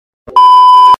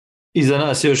Iza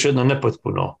nas je još jedno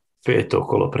nepotpuno peto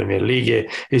kolo Premier lige,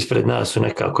 ispred nas su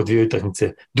nekako dvije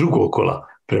utakmice drugog kola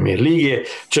Premier lige,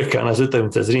 čeka nas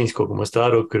utakmica Zrinskog u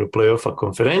Mostaru u okviru play-offa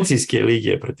konferencijske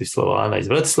lige protiv Slovana iz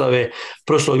Bratislave.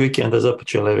 Prošlog vikenda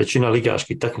započela je većina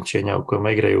ligaških takmičenja u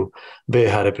kojima igraju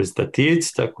BiH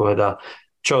reprezentativci, tako da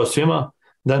čao svima,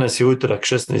 danas je utorak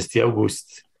 16. august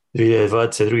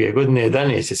 2022. godine,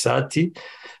 11 sati.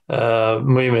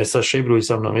 Moje ime je Saša Ibru i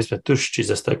sa mnom Ismet Tušić,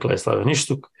 iza stakla je Slaven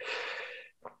Ištuk.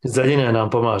 Za linije nam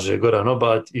pomaže Goran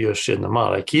Obad i još jedna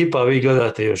mala ekipa. Vi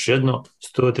gledate još jedno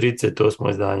 138.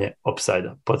 izdanje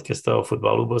Offside-a, podcasta o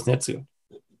fudbalu u Bosni i Hercegovini.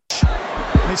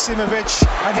 Misimović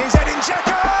and he's Edin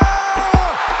Dzeko!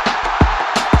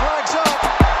 Flags up.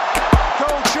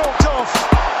 Goal chalked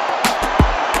off.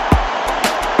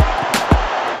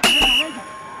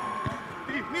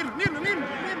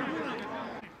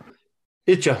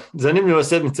 Ića, zanimljiva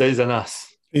sedmica iza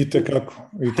nas. Itekako,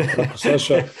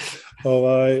 Saša.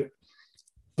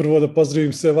 Prvo da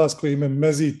pozdravim sve vas koji me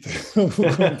mezite u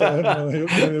komentarima na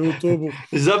YouTube-u.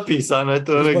 Zapisano je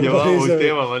to negdje u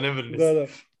temama, ne brini se. Da,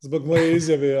 zbog moje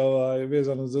izjave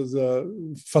vezano za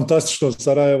fantastično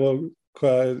Sarajevo,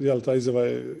 koja je, ta izjava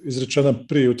je izrečena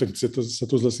prije utakmice sa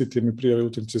Tuzla Cityjem i prije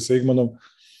utakmice sa Igmanom.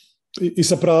 I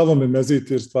sa pravom me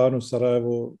meziti, jer stvarno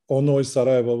Sarajevo, i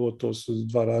Sarajevo, ovo to su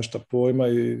dva različita pojma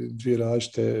i dvije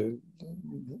različite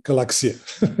galaksije.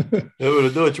 Dobro,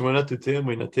 doćemo na tu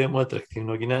temu i na temu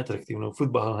atraktivnog i neatraktivnog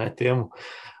fudbala, na temu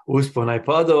uspona i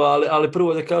padova, ali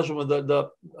prvo da kažemo da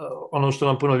ono što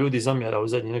nam puno ljudi zamjera u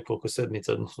zadnjih nekoliko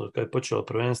sedmica, odnosno kad je počelo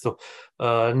prvenstvo,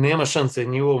 nema šanse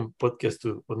ni u ovom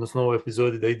podcastu, odnosno u ovoj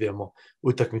epizodi da idemo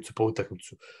utakmicu po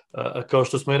utakmicu. Kao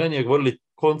što smo i ranije govorili,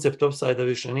 koncept Offside-a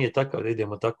više nije takav da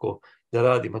idemo tako, da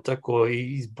radimo tako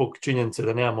i zbog činjenice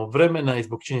da nemamo vremena i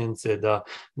zbog činjenice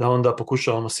da onda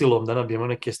pokušavamo silom da nabijemo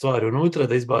neke stvari unutra,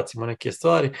 da izbacimo neke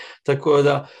stvari, tako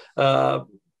da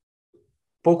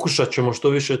pokušat ćemo što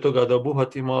više toga da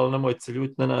obuhvatimo, ali nemojte se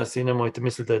ljuti na nas i nemojte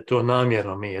misliti da je to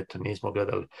namjerno. Mi nismo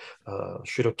gledali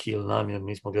Široki ili namjerno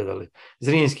nismo gledali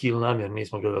Zrinski ili namjerno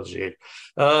nismo gledali Želju.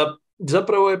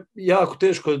 Zapravo je jako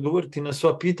teško odgovoriti na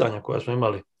sva pitanja koja smo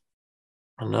imali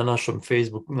na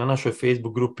našoj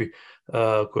Facebook grupi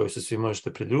kojoj se svi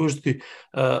možete pridružiti,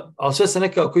 ali sve se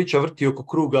nekako ića vrti oko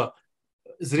kruga.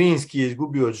 Zrinski je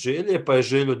izgubio od Želje, pa je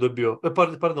Željo dobio,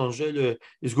 Željo je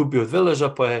izgubio od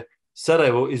Veleža, pa je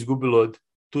Sarajevo izgubilo od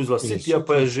Tuzla Cityja,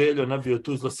 pa je Željo nabio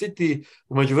Tuzla City,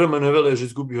 u međuvremenu je Velež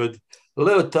izgubio od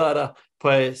Leotara,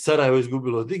 pa je Sarajevo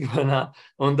izgubilo od Igmana,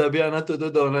 onda bi ja na to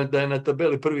dodao da je na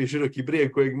tabeli prvi Široki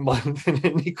Brijeg kojeg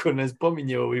niko ne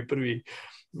spominje ovih prvi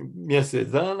mjesec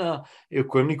dana i o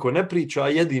kojem niko ne priča, a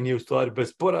jedini je u stvari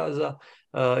bez poraza.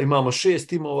 Imamo 6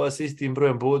 timova sa istim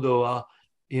brojem bodova,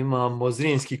 imamo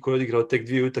Zrinski koji je odigrao tek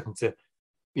 2 utakmice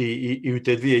i u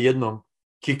te 2 jednom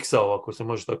kiksao, ako se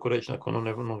može tako reći, nakon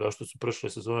onoga što su prošle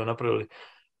sezone napravili.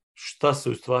 Šta se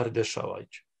u stvari dešava?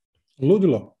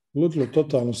 Ludilo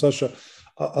totalno, Saša.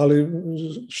 Ali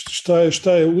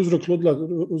šta je uzrok ludila?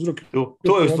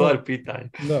 To je u stvari pitanje.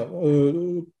 Da,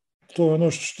 to je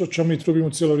ono što ćemo mi trubimo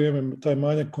cijelo vrijeme, taj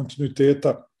manjak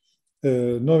kontinuiteta,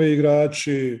 novi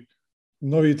igrači,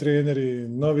 novi treneri,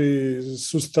 novi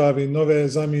sustavi, nove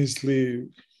zamisli,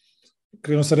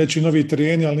 krenuo sam reći novi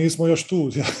tereni, ali nismo još tu.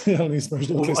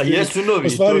 A jesu novi,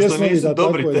 to što nisu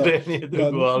dobri tereni je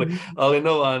drugo, ali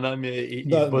nova nam je i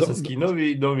bosanski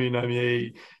novi nam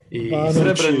je i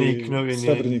Srebrenik, novi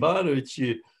je Banović,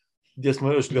 gdje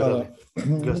smo još gledali.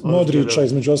 Modrića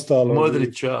između ostalog.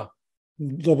 Modrića.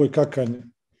 Doboj kakanje.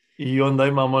 I onda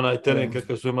imamo onaj teren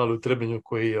kakav su imali u Trebinju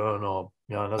koji je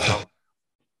ja ne znam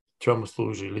čemu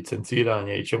služi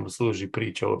licenciranje i čemu služi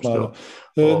priča uopšte.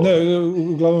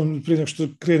 Uglavnom prije nego što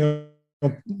krenemo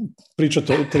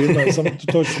pričati o terenu, samo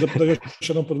to ću da još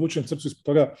jednom podvučem crtu ispod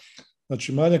toga.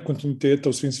 Znači, manjak kontinuiteta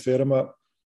u svim sferama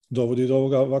dovodi do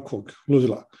ovoga ovakvog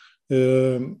ludila.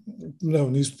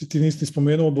 Ti nisi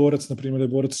spomenuo Borac, na primjer, je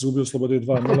Borac izgubio Slobode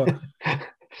 2-0.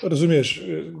 Razumiješ,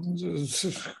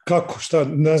 kako, šta,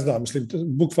 ne znam, mislim,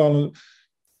 bukvalno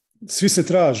svi se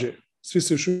traže, svi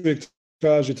se još uvijek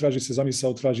traži se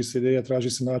zamisao, traži se ideja, traži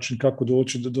se način kako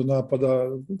doći do napada,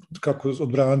 kako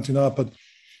odbraniti napad.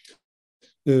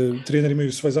 Treneri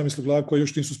imaju svoje zamisle u glavi koje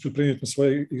još nisu uspjeli prenijeti na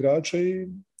svoje igrače i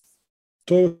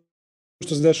to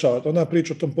što se dešava. Ona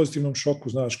priča o tom pozitivnom šoku,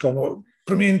 znaš, kao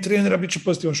promijeni trenera, bit će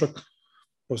pozitivan šok.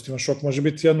 Pozitivan šok može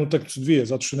biti jednu utakmicu 2,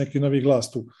 zato što je neki novi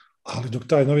glas tu. Ali dok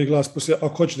taj novi glas poslije,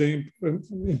 ako hoće da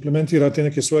implementirate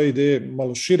neke svoje ideje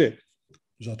malo šire,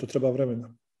 zato treba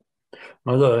vremena.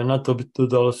 Ma da, na to bi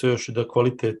dodalo se još i da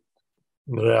kvalitet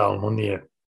realno nije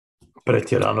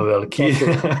pretjerano veliki.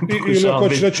 Ili ako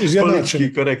hoćeš reći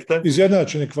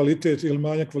izjednačeni kvalitet ili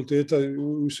manja kvaliteta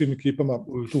u svim ekipama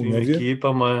u tu svim negdje.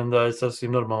 ekipama, onda je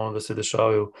sasvim normalno da se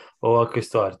dešavaju ovakve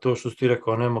stvari. To što ti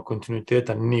rekao, nema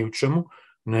kontinuiteta ni u čemu,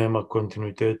 nema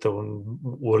kontinuiteta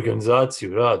u organizaciji,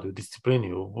 u radu, u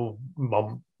disciplini,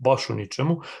 baš u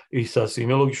ničemu, i sasvim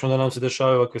je logično da nam se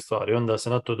dešavaju ovakve stvari. Onda se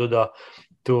na to doda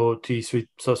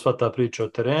sva ta priča o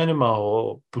terenima,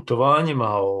 o putovanjima,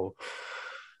 o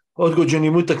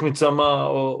odgođenim utakmicama,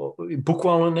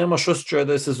 bukvalno nemaš osjećaja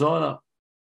da je sezona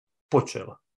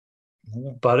počela.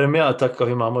 Barem ja takav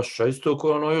imam osjećaj. Isto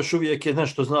kao još uvijek je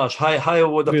nešto, znaš, haj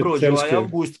ovo da prođe ovaj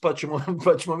august, pa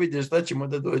ćemo vidjeti šta ćemo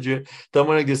da dođe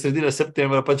tamo negdje sredina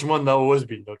septembra, pa ćemo onda ovo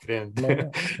ozbiljno krenuti.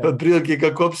 Od prilike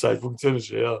kako offside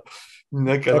funkcioniše, ja.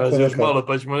 Neka nas još malo,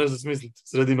 pa ćemo nešto smisliti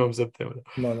sredinom septembra.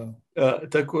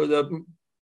 Tako da,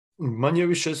 manje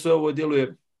više sve ovo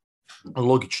djeluje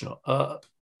logično.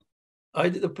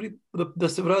 Ajde da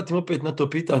se vratim opet na to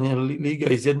pitanje, liga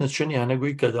izjednačenija nego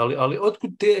ikad, ali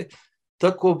otkud te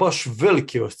tako baš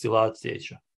velike oscilacije?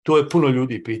 To je puno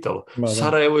ljudi pitalo.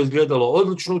 Sarajevo je izgledalo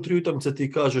odlično u 3 utakmice,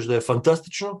 ti kažeš da je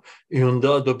fantastično, i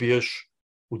onda dobiješ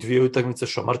u 2 utakmice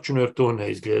šamarčinu, jer to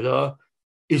ne izgleda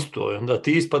isto. I onda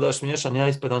ti ispadaš smiješan, ja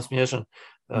ispadam smiješan,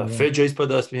 Feđa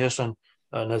ispada smiješan,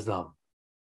 ne znam,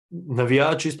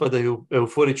 navijači ispadaju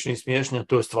euforični i smiješni, a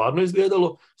to je stvarno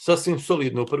izgledalo sasvim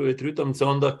solidno u prve 3 utakmice,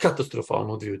 onda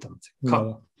katastrofalno u 2 utakmice.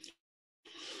 Kako?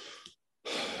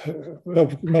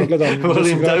 Malo gledam.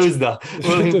 Volim taj uzda.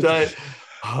 Volim taj...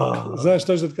 Znaš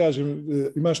što ću da kažem?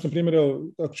 Imaš, na primjer,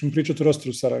 ako ćemo pričati o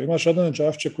rosteru Sarajeva, imaš Adana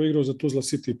Đafića koji je igrao za Tuzla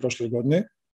City prošle godine,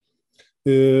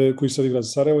 koji sad igra za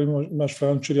Sarajevo, imaš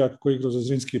Fran Čirjaka koji je igrao za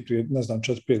Zrinski prije, ne znam,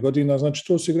 4-5 godina, znači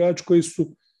to su igrači koji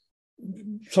su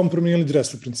samo promijenili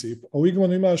dres u principu. A u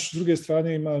Igmanu imaš, s druge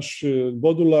strane, imaš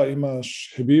Bodula,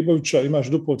 imaš Hebibovića, imaš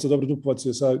Dupovca, dobro, Dupovac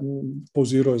je sad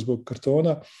pauzirao zbog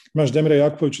kartona, imaš Demira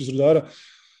Jakovića iz Rudara.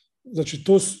 Znači,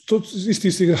 to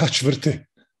isti se igrač vrte.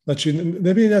 Znači,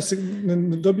 ne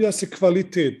dobija se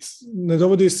kvalitet, ne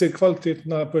dovodi se kvalitet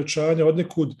na pojačanje od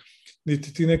nekud,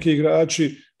 niti ti neki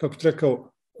igrači, kako ti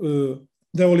rekao,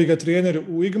 ne voli ga trener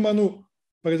u Igmanu,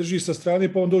 pa ga drži sa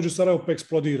strane, pa on dođe u Sarajevo pa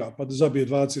eksplodira, pa da zabije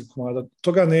 20 komada.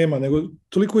 Toga nema, nego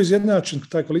toliko izjednačen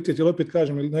taj kvalitet, jer opet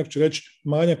kažem, ili neko će reći,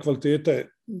 manja kvaliteta je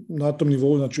na tom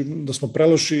nivou, znači da smo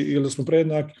preloši ili da smo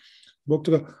prejednaki, zbog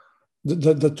toga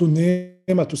da tu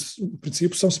nema, tu u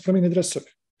principu samo se promijene dresovi.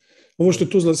 Ovo što je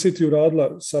Tuzla City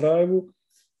uradila Sarajevu,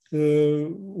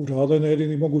 uradila je na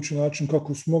jedini mogući način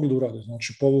kako su mogli da urade.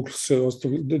 Znači, povukli se,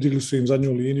 digli su im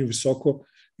zadnju liniju visoko,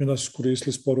 i onda su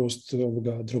koristili sporost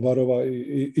Drobarova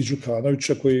i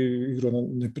Đukanovića koji igrao na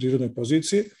neprirodnoj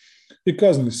poziciji i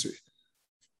kaznili su ih.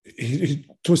 I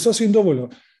to je sasvim dovoljno.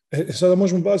 Sada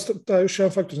možemo baciti taj još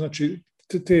jedan faktor, znači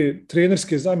te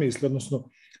trenerske zamisli, odnosno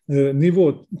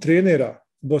nivo trenera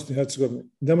Bosne i Hercegovine.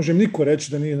 Ne možem niko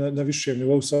reći da nije na višem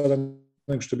nivou sada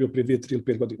nego što je bio prije 2, 3 ili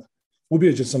 5 godina.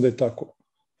 Ubijeđen sam da je tako.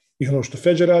 I ono što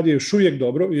Feđa radi je još uvijek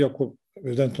dobro, iako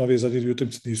evidentno ove zadnje 2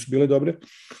 utakmice nisu bile dobre.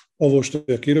 Ovo što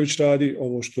Jakirović radi,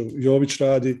 ovo što Jović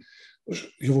radi,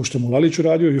 i ovo što Mulalić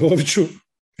uradio Joviću,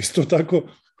 isto tako,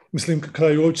 mislim, kada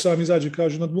Jović sam izađe i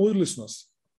kaže, nadmudrili su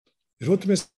nas. Jer o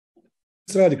tome se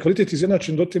radi. Kvalitet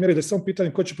izjednačen do te mjere da je samo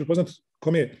pitanje ko će prepoznati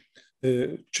kome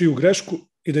je čiju grešku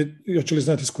i da će li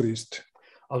znati iskoristiti.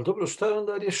 Ali dobro, šta je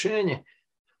onda rješenje?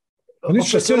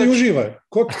 Ništa, cijeli uživaju.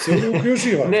 Kokice, unuki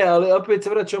uživaju. Ne, ali opet se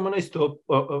vraćamo na isto,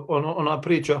 ona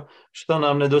priča šta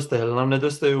nam nedostaje. Jel nam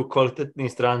nedostaju kvalitetni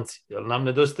stranci? Jel nam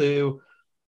nedostaju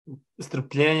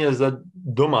strpljenje za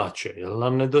domaće? Jel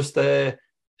nam nedostaje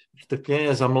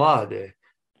strpljenje za mlade?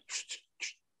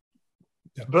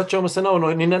 Vraćamo se na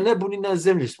ono, ni na nebu, ni na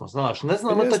zemlji smo, znaš. Ne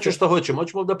znamo tačno šta hoćemo.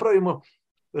 Hoćemo da pravimo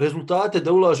rezultate,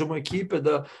 da ulažemo ekipe,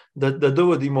 da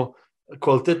dovodimo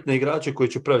kvalitetne igrače koji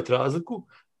će praviti razliku,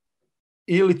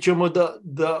 ili ćemo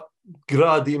da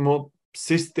gradimo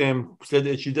sistem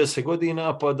sljedećih 10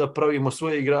 godina, pa da pravimo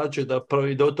svoje igrače, da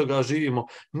od toga živimo.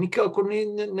 Nikako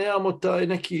nemamo taj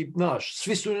neki,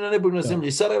 svi su na nebu i na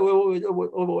zemlji. Sarajevo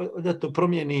ovo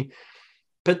promijeni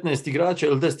 15 igrača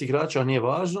ili 10 igrača, nije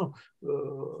važno,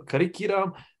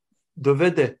 karikiram,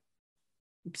 dovede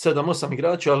 7-8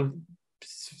 igrača, ali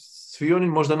svi oni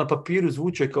možda na papiru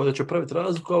zvuče kao da će praviti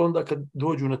razliku, ali onda kad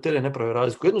dođu na teren ne prave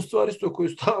razliku. Jednu stvar isto koju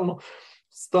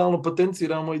stalno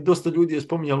potenciramo i dosta ljudi je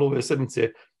spominjalo ove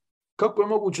sedmice. Kako je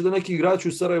moguće da neki igrači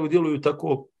u Sarajevu djeluju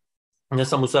tako, ne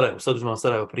samo u Sarajevu, sad uzmem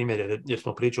Sarajevo primjer jer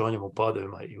smo pričali o njemu u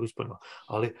padovima i uspojima,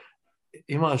 ali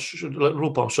imaš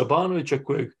lupam Šabanovića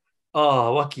kojeg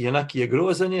ovaki je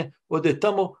grozanje, ode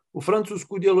tamo u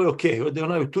Francusku djeluje ok, ode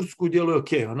onaj u Tursku djeluje ok,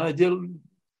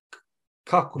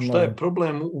 Kako? Šta je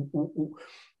problem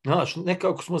znaš,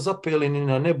 nekako smo zapeli ni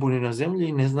na nebu ni na zemlji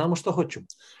i ne znamo šta hoćemo.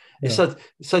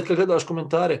 Sad kad gledaš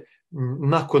komentare,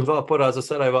 nakon 2 poraza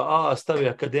Sarajeva, stavi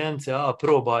akademce,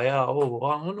 probaj, ovo,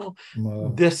 ono,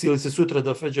 desili se sutra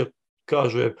da Feđa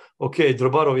kaže, ok,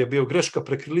 Drobarov je bio greška,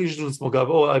 prekrižili smo ga,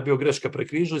 ovo je bio greška,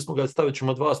 prekrižili smo ga, stavit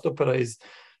ćemo 2 stopera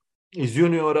iz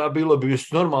juniora, bilo bi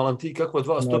normalan ti kakva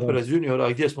 2 stopera iz juniora,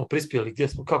 gdje smo prispjeli,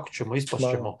 kako ćemo,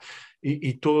 ispašćemo.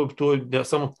 I to je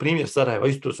samo primjer Sarajeva,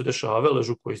 isto se dešava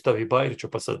Veležu koji stavi Bajrića,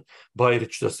 pa sad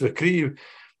Bajrić za sve kriv,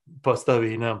 pa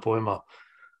stavi, nemam pojma,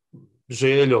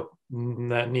 Željo,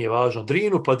 nije važno,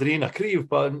 Drinu, pa Drina kriv,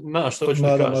 pa što hoću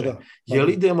da kažem. Jel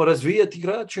idemo razvijati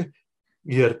igrače,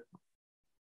 jer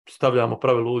stavljamo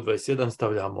pravilo U21,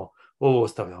 stavljamo ovo,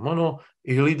 stavljamo ono,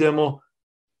 ili idemo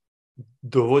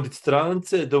dovoditi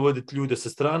strance, dovoditi ljude sa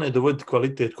strane, dovoditi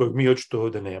kvalitet kojeg mi očito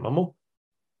ovdje nemamo,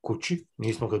 kući,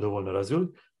 nismo ga dovoljno razvili,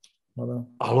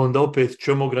 ali onda opet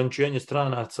ćemo ograničenje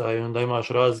stranaca i onda imaš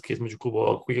razlike između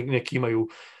klubova, neki imaju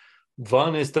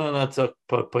 12 stranaca,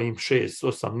 pa im 6,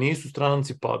 8 nisu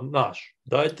stranci, pa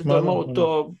dajte da malo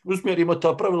to usmjerimo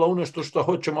ta pravila u nešto što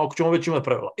hoćemo, ako ćemo već imati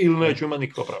pravila, ili nećemo imati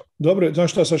nikakva pravila. Dobro,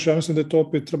 znaš šta, Saša, ja mislim da to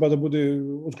opet treba da bude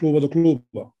od kluba do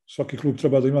kluba. Svaki klub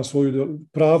treba da ima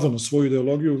pravo na svoju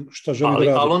ideologiju, šta želi da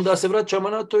radi. Ali onda se vraćamo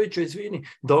na to, izvini,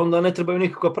 da onda ne trebaju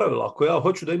nikakva pravila. Ako ja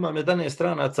hoću da imam 11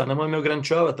 stranaca, nemoj me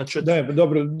ograničavati na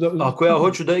 4. Ako ja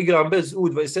hoću da igram bez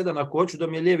U27, ako hoću da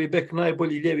mi je lijevi bek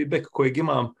najbolji lijevi bek kojeg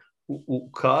imam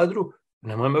u kadru,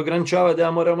 nemoj me ograničavati da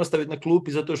ja moram ostaviti na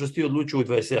klupi zato što si ti odlučio u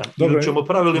 27. Ili ćemo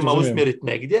pravilima usmjeriti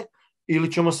negdje,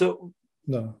 ili ćemo se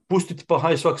pustiti pa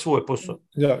haj svak svoj posao.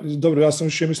 Dobro, ja sam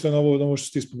više mislio na ovo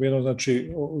što ti spomenuo,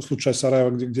 znači u slučaju Sarajeva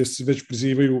gdje se već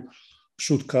prizivaju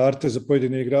šut karte za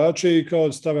pojedine igrače i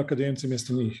kao stave akademce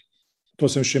mjesto njih. To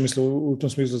sam više mislio u tom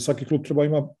smislu da svaki klub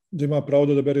da ima pravo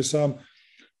da odabere sam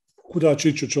kuda će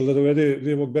ići, da dovede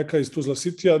lijevog beka iz Tuzla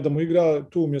Citya, da mu igra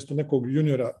tu umjesto nekog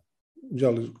juniora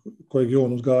kojeg je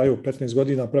on uzgajao 15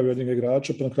 godina, pravio od njega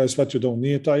igrača, pa na kraju shvatio da on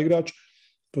nije taj igrač.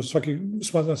 To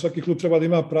svaki klub treba da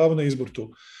ima pravo na izbor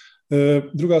tu.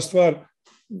 Druga stvar,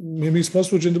 mi smo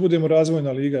osuđeni da budemo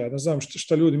razvojna liga, ja ne znam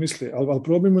šta ljudi misle, ali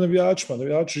problem u navijačima.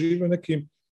 Navijači žive nekim,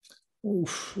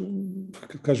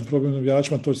 kad kažem problem u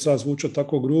navijačima, to će sad zvučati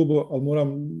tako grubo, ali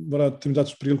morate im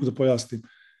dati priliku da pojasnim.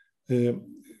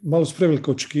 Malo su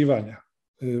prevelika očekivanja.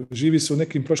 Živi se u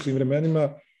nekim prošlim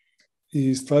vremenima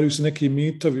i stvaraju se neki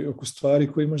mitovi oko stvari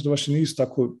koji možda baš nisu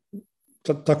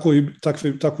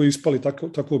tako ispali,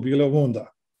 tako bile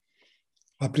onda.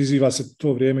 A priziva se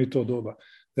to vrijeme i to doba.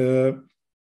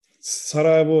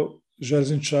 Sarajevo,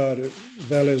 Željezničar,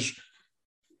 Velež,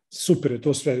 super je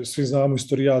to sve, svi znamo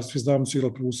istorijat, svi znamo su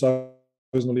igrali prvu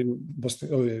saveznu ligu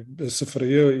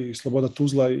SFRJ i Sloboda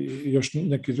Tuzla i još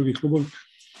neki drugi klubovi.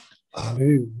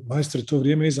 Ali, majstori, to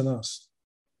vrijeme je iza nas.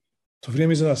 To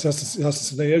vrijeme je iza nas. Ja sam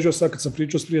se naježio sad kad sam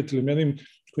pričao s prijateljem jednim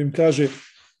kojim kaže,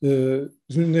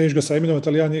 neću ga sa imenom,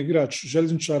 Italijan je igrač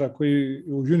Željezničara koji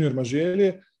u juniorima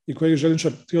želje i koji je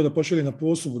Željezničar htio da pošalje na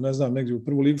poslugu, ne znam, negdje u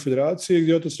prvu ligu federacije,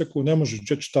 gdje je otac rekao, ne može,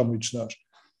 će tamo ići naš.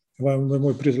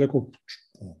 Moj prijatelj rekao,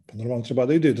 pa normalno treba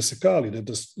da ide, da se kali,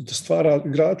 da stvara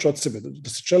igrača od sebe, da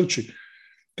se čeliči.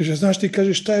 Kaže, znaš ti,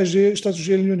 kaže, šta su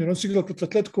željeni junior? On si igrao protiv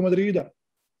Atletico Madrida.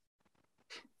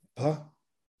 Pa,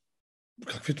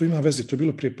 kakve to ima veze? To je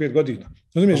bilo prije 5 godina.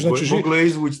 Razumiješ, znači, moglo je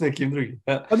izvući s nekim drugim.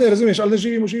 Ja. A ne, razumiješ, ali ne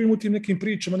živimo u tim nekim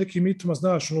pričama, nekim mitima,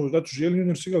 znaš, znači, željeni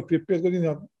junior si igrao prije 5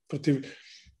 godina protiv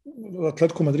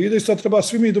Atletico Madrida i sad treba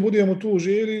svi mi da budemo tu u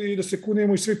želji i da se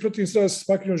kunemo i svi protiv sada se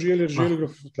smakljamo želji jer želji igra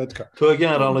Atletika. To je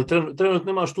generalno i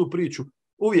trenutno imaš tu priču.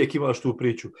 Uvijek imaš tu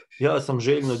priču. Ja sam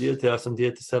željno dijete, ja sam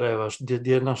dijete Sarajeva,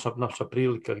 gdje je naša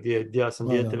prilika, gdje ja sam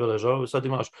dijete Veleža. Sad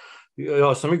imaš,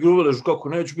 ja sam igrao u Veležu, kako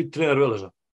neću biti trener Veleža.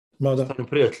 Stani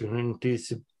prijatelj, ti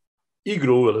si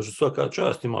igrao u Veležu, svaka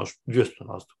čast imaš 200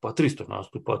 nastupa, 300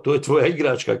 nastupa, to je tvoja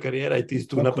igračka karijera i ti si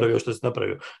tu napravio što si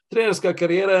napravio. Trenerska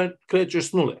karijera krećeš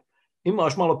s nule.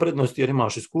 Imaš malo prednosti jer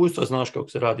imaš iskustva, znaš kako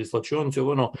se radi slačionici,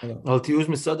 ali ti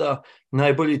uzmi sada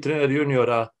najbolji trener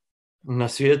juniora na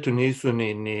svijetu nisu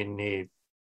ni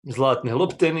zlatne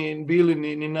lopte, ni bili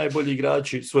ni najbolji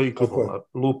igrači svojih klubova.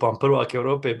 Lupam prvak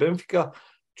Europe i Benfica,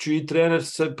 čiji trener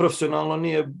se profesionalno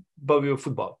nije bavio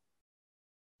fudbalom.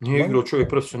 Nije igrao čovjek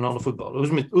profesionalno fudbal.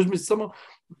 Uzmi samo,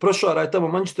 prošaraj tamo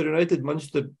Manchester United,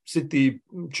 Manchester City,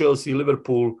 Chelsea,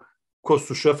 Liverpool, ko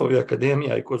su šefovi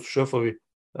akademija i ko su šefovi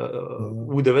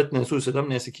U19,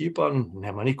 U17 ekipa,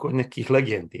 nema niko nekih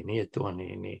legendi, nije to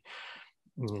ni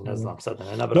Ne znam, sad da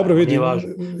ne nabrajam, Dobro, nije vidim, važno.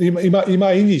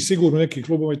 ima i njih sigurno neki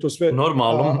klubova i to sve.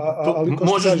 Normalno, Ali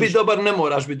možeš biti dobar, ne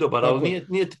moraš biti dobar, tako, ali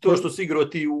nije ti to što si igrao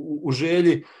ti u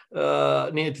želji,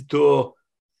 nije ti to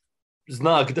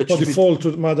znak da ćeš biti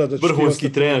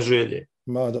vrhunski trener želje.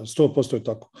 Ma da, 100% je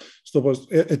tako.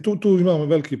 100%. Tu imamo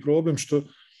veliki problem što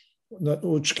na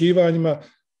očekivanjima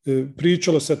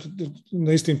pričalo se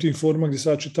na istim tim forumama gdje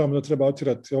sad čitamo da treba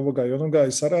otjerati ovoga i onoga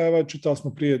iz Sarajeva, čitali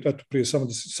smo prije samo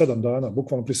 7 dana,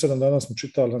 bukvalno prije 7 dana smo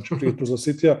čitali, znači prije Tuzla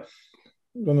Citya,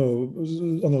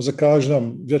 zakaži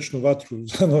nam vječnu vatru,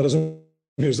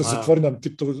 razumiješ, da se tvori nam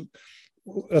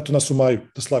eto nas u maju,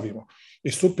 da slavimo.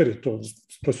 I super je to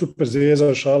je super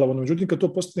zvijezda, šala, međutim kad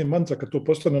to postane mantra, kad to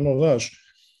postane, znaš,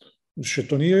 što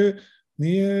to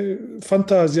nije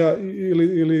fantazija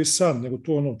ili san, nego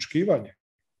to očekivanje.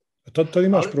 Tad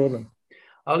imaš problem.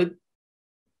 Ali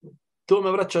to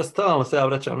me vraća stalno, se ja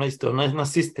vraćam na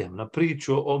sistem, na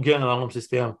priču o generalnom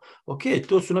sistemu. Ok,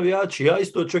 to su navijači, ja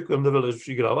isto očekujem da Veleš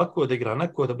igra ovako, da igra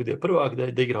onako, da bude prvak,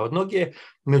 da igra od noge,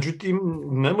 međutim,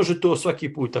 ne može to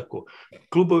svaki put tako.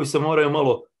 Klubovi se moraju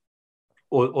malo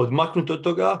odmaknuti od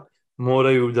toga,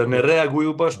 moraju da ne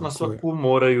reaguju baš na svaku,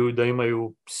 moraju da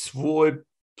imaju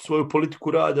svoju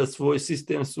politiku rada, svoj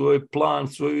sistem, svoj plan,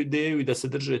 svoju ideju i da se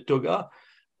drže toga.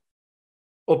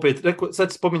 Opet,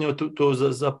 sad spominjao to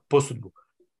za posudbu.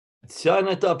 Sjajna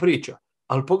je ta priča,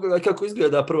 ali pogledaj kako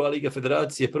izgleda prva liga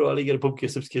federacije, prva liga Republike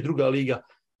Srpske, druga liga.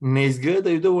 Ne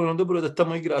izgledaju dovoljno dobro da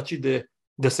tamo igrač ide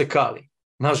da se kali.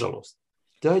 Nažalost.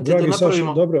 Dajte Dragi da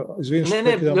napravimo... Saša, dobro, izviniš,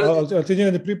 ali ti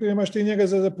njega ne pripremaš, ti njega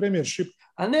za Premiership.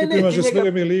 A ne,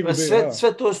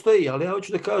 sve to stoji, ali ja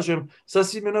hoću da kažem,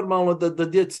 sasvim je normalno da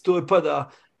djeci to pada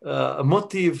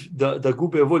motiv da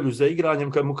gube volju za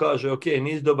igranjem kad mu kaže ok,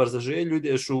 nisi dobar za želju,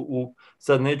 ideš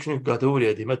sad neću nikoga da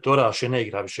uvrijedim, eto Orašje ne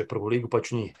igra više prvu ligu pa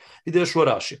ću njih, ideš u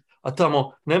Orašje, a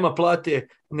tamo nema plate,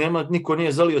 niko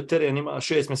nije zalio teren, ima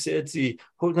 6 mjeseci,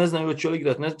 ne znaju hoće li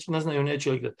igrati, ne znaju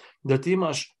neće li igrati, da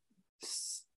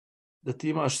ti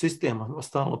imaš sistem,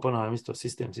 stalno ponavljam isto,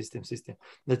 sistem,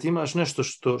 da ti imaš nešto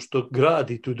što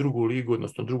gradi tu drugu ligu,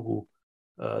 odnosno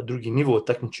drugi nivo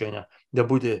takmičenja, da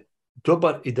bude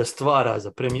dobar i da stvara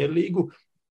za Premier ligu,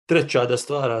 treća da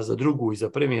stvara za drugu i za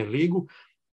Premier ligu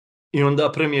i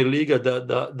onda Premier liga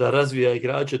da razvija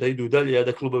igrače, da idu dalje, a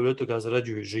da klubovi od toga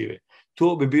zarađuju i žive.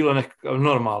 To bi bilo nekakav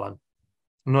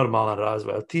normalan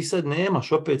razvoj, ali ti sad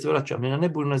nemaš, opet se vraćam, na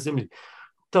nebu na zemlji.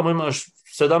 Tamo imaš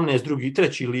 17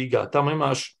 treći liga, tamo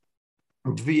imaš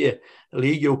druge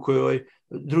lige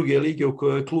u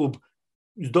kojoj klub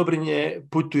iz Dobrinje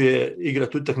putuje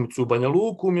igrati utakmicu u Banja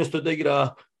Luku umjesto da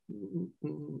igra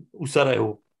u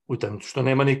Sarajevu utakmicu, što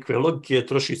nema nikakve logike,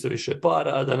 troši se više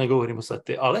para, da ne govorimo sad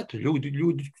te, ali eto,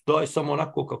 ljudi daj samo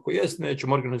onako kako jest,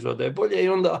 nećemo organizovati da je bolje i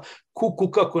onda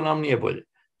kuku kako nam nije bolje.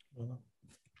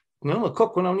 No,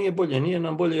 kako nam nije bolje? Nije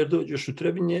nam bolje jer dođeš u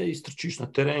Trebinje i strčiš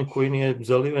na teren koji nije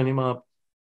zaliven, ima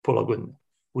pola godine.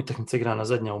 Utakmica igrana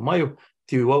zadnja u maju,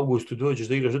 ti u augustu dođeš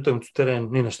da igraš utakmicu,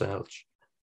 teren ni na šta ne liči.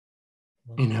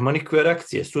 I nema nikakve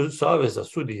reakcije, saveza,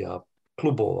 sudija,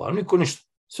 klubova, niko ništa,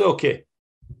 sve ok.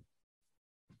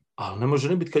 Ali ne može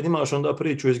ne biti kad imaš onda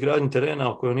priču o izgradnji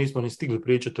terena o kojoj nismo ni stigli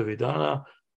pričati ovih dana,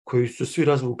 koji su svi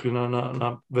razvukli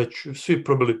na već svi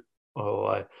probili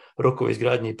rokove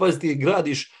izgradnje. I pazi, ti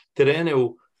gradiš terene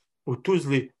u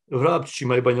Tuzli,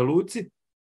 Vrapčićima i Banja Luci,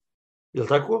 je li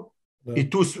tako? Da. I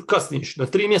tu kasniš, na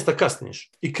 3 mjesta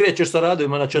kasniš i krećeš sa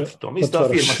radovima na 4. Ista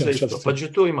firma, sve isto, pa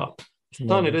će to ima.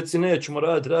 Stani, reci, nećemo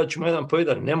radit ćemo 1 po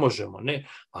 1, ne možemo, ne,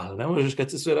 ali ne možeš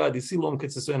kad se sve radi silom,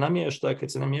 kad se sve namješta,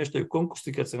 kad se namještaju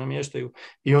konkursi, kad se namještaju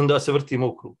i onda se vrtimo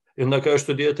u krug. I onda kažeš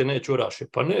što dijete neće u Orašje,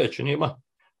 pa neće, nima,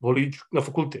 voli ići na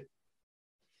fakultet.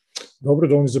 Dobro,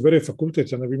 da on izabere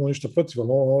fakultet, ja ne bi imao ništa protiv, ali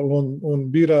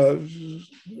on bira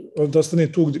da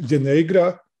ostane tu gdje ne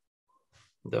igra,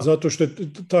 zato što je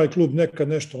taj klub nekad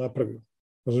nešto napravio,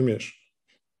 razumiješ?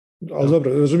 Ali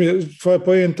dobro, razumiješ, tvoja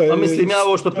poenta je... A mislim, ja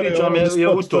ovo što pričam je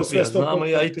utopija, znamo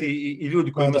ja i ti i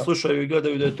ljudi koji me slušaju i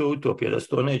gledaju da je to utopija, da se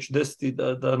to neće desiti,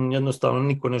 da jednostavno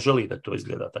niko ne želi da to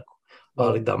izgleda tako.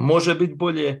 Ali da može biti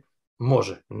bolje,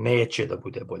 može, neće da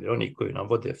bude bolje. Oni koji nam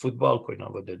vode fudbal, koji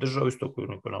nam vode državu, isto koji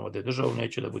nam vode državu,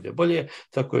 neće da bude bolje,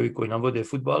 tako i koji nam vode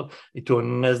fudbal, i to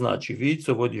ne znači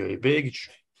Vico, vodio je i Begić,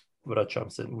 vraćam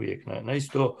se uvijek na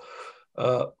isto,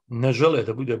 ne žele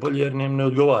da bude bolje jer ne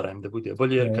odgovara im da bude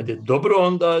bolje, jer kad je dobro,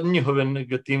 onda njihove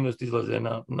negativnosti izlaze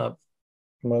na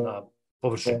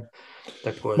površinu.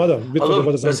 Tako je.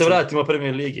 Da se vratimo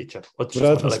Premier Ligi.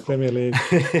 Vratimo se Premier Ligi.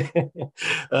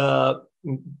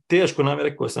 Teško nam je,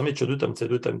 rekao sam, ići od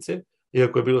utakmice,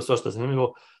 iako je bilo svašta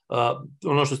zanimljivo.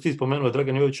 Ono što si ti spomenuo,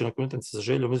 Dragan Jović na utakmici sa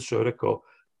Željom izašao je rekao,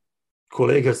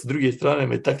 kolega s druge strane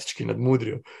me taktički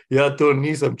nadmudrio. Ja to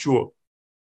nisam čuo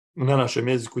na našem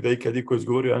jeziku da ikad iko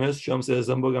izgovorio, a ne sjećam se da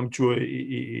sam bogam čuo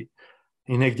i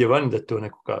negdje vani da to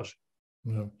neko kaže.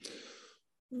 Ja.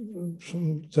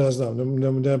 Ja znam,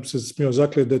 ne bi se smio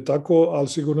zakljeti da je tako, ali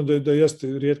sigurno da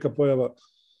jeste rijetka pojava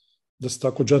da se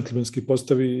tako džentlmenski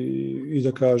postavi i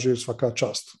da kaže svaka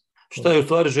čast. Šta je u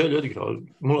stvari Željo odigrao?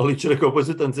 Mulalić rekao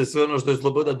posjetance sve ono što je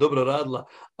Sloboda dobro radila,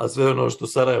 a sve ono što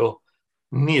Sarajevo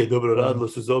nije dobro radilo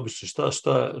su zaobišli.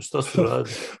 Šta su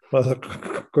radili? Pa,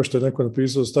 ko što je neko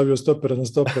napisao, stavio stopera na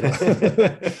stopera.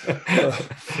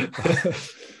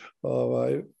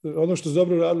 Ono što su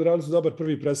dobro radili su dobar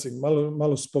prvi pressing.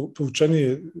 Malo su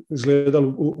povučenije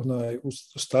izgledali u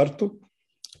startu,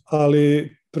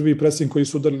 ali prvi pressing koji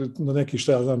su udarili na neki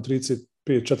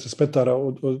 35-40 metara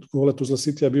od gola Tuzla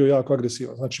Citya bio jako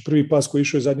agresivan. Znači prvi pas koji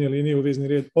išao iz zadnje linije u vezni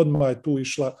red, odmah je tu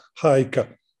išla hajka,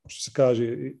 što se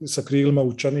kaže, sa krilima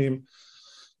učanijim,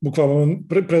 bukvalno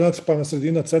prenacipana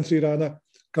sredina, centrirana,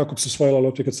 kako bi se osvajala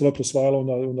lopta. Kad se lopta osvajala,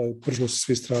 onda je pržilo se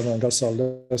svi strana, Gasal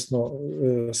desno,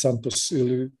 Santos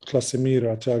ili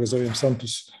Klasemira, ja ga zovem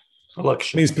Santos.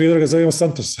 Lakše. Mi iz Prijedora ga zovemo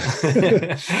Santos.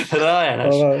 Raja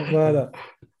naš. Da.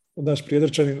 Naš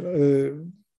Prijedorčanin.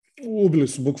 Ubili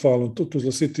su bukvalno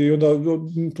Tuzla City i onda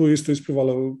tu isto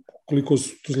isplivalo koliko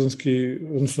su tuzlanski,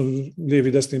 odnosno lijevi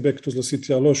i desni bek Tuzla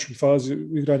City loš u fazi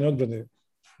igranja odbrane.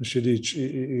 Šedić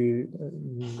i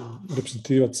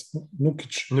reprezentativac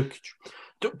Nukić.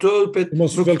 To je opet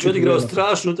Nukić odigrao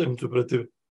strašnu utakmicu protiv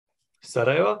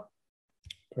Sarajeva.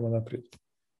 Prema naprijed.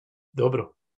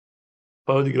 Dobro.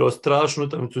 Pa odigrao strašnu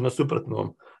utakmicu na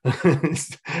suprotnom.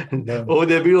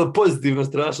 Ovdje je bilo pozitivno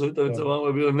strašna utakmica, ovdje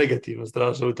je bilo negativno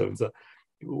strašna utakmica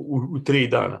u 3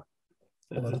 dana.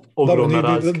 Ogromna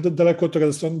razlika. Daleko od toga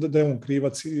da je on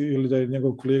krivac ili da je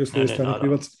njegov kolega s druge strane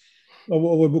krivac.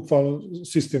 Ovo je bukvalno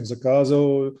sistem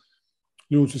zakazao.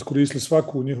 Ljudi su iskoristili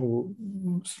svaku njihovu,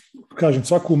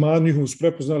 svaku manu njihovu su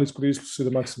prepoznali, iskoristili su se da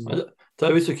maksimum.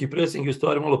 Taj visoki pressing je u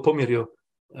stvari malo pomjerio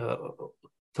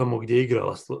tamo gdje je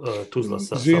igrala Tuzla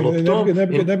sa loptom. Ja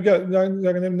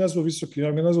ga ne bi nazvao visoki,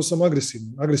 ja ga ne nazvao samo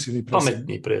agresivni pressing.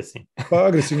 Pametni pressing. Pa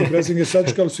agresivni pressing je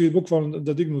sačekali su i bukvalno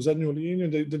da dignu zadnju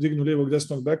liniju, da dignu lijevog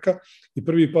desnog beka i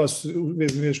prvi pas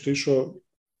vezni nešto išao.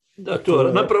 Da,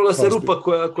 napravila se rupa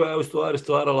koja je u stvari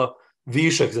stvarala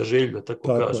višak za Želju, da tako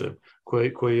kažem,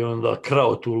 koji je onda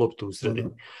krao tu loptu u sredini.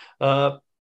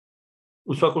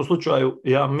 U svakom slučaju,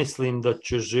 ja mislim da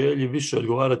će Želji više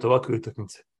odgovarati ovakve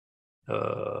utakmice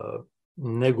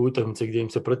nego utakmice gdje im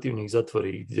se protivnik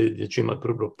zatvori, gdje će imati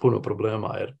puno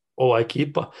problema, jer ova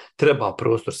ekipa treba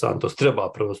prostor, Santos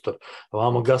treba prostor,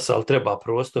 ovamo Gasal treba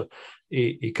prostor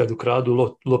i kad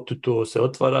ukradu loptu to se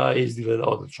otvara i izgleda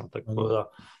odlično, tako da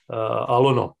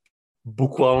ali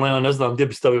bukvalno ja ne znam gdje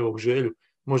bi stavio ovog Želju,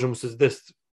 možemo se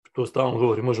desiti, to stalno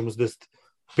govori, možemo se desiti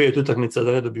 5 utakmica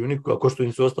da ne dobiju nikoga, ako što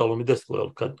im su ostalo mi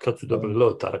desilo, kad su dobili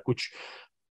Leotara kući,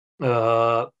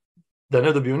 da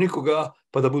ne dobiju nikoga,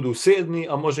 pa da budu 7,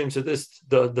 a može im se desiti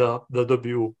da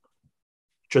dobiju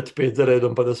 4-5 za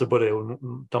redom, pa da se bore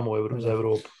tamo za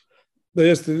Evropu. Da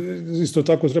jeste, isto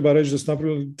tako treba reći da su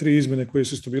napravili 3 izmjene koje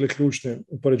su isto bile ključne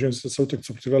u poređenju sa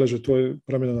utakmicom protiv Veleža, to je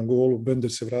promjena na golu,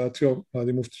 Bender se vratio,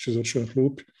 Mladi Muftić je završio na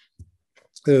klupi.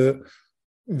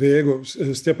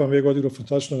 Stjepan Vego odigrao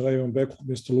fantastično na lijevom beku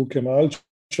mjesto Luke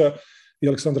Malića i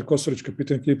Aleksandar Kosorić,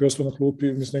 kapitan ekipe, ostao na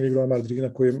klupi, mislim da igrao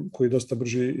Mardrina koji je dosta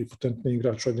brži i potentni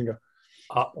igrač od njega.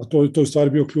 A to je u stvari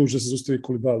bio ključ da se zaustavi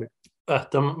Kulibali.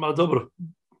 Dobro.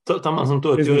 Tamo sam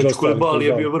to htio reći, Kulibali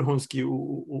je bio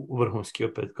vrhunski,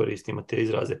 opet koristimo te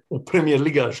izraze, u premijer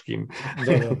ligaškim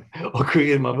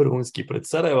okvirima vrhunski pred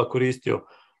Sarajeva, koristio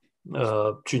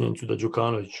činjenicu da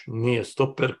Đukanović nije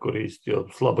stoper, koristio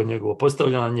slabo njegovo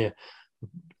postavljanje,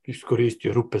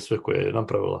 iskoristio rupe sve koje je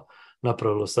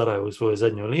napravilo Sarajevo u svojoj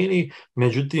zadnjoj liniji,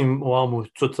 međutim ovamo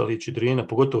Cocalić i Drina,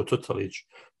 pogotovo Cocalić,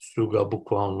 su ga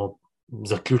bukvalno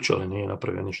zaključali, nije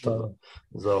napravio ništa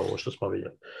za ovo što smo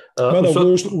vidjeli.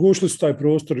 Ugušli su taj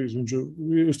prostor između,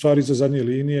 u stvari za zadnje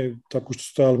linije, tako što su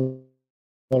stajali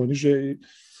malo niže i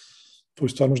to je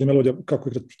stvar možda melodija kako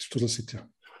igrati protiv Tuzla Citya.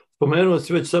 Spomenuo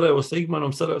si već Sarajevo sa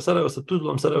Igmanom, Sarajevo sa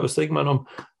Tuzlom, Sarajevo sa Igmanom,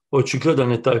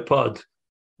 očigledan je taj pad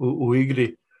u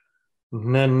igri,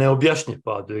 neobjašnjiv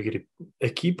pad u igri.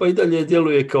 Ekipa i dalje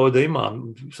djeluje kao da ima,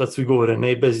 sad svi govore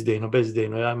ne bezidejno,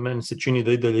 meni se čini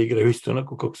da i dalje igraju isto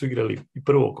onako kako su igrali i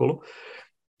prvo kolo,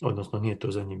 odnosno nije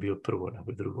to za njih bilo prvo,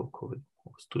 nego drugo kolo,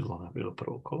 s Tuzlom je bilo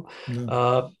prvo kolo.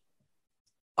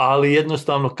 Ali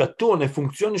jednostavno kad to ne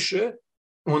funkcioniše,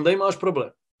 onda imaš problem.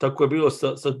 Tako je bilo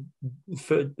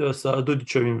sa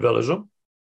Dudićevim Veležom,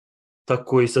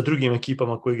 tako i sa drugim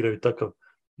ekipama koji igraju takav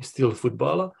stil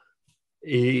fudbala.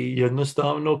 i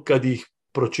jednostavno kad ih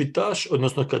pročitaš,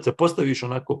 odnosno kad se postaviš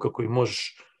onako kako ih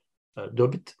možeš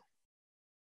dobiti,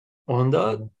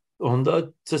 onda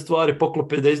se stvari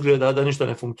poklope da izgleda da ništa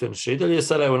ne funkcioniše. I dalje je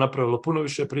Sarajevo napravilo puno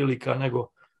više prilika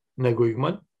nego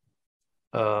Igman,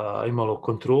 imalo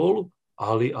kontrolu,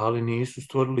 ali nisu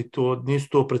stvorili to, nisu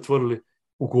to pretvorili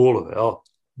u golove.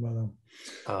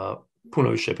 Puno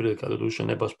više prilika, doduše,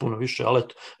 ne baš puno više, ali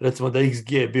recimo da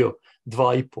XG je bio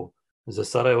 2,5 za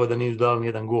Sarajevo, da nisu dali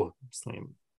nijedan gol.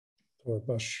 Mislim, to je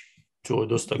baš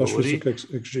dosta baš govori. visok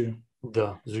XG.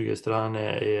 Da, s druge strane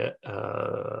je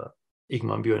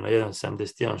Igman bio na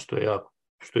 1,71,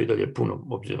 što je i dalje puno,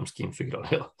 obzirom s kim su igrali.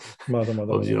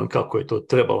 Obzirom kako je to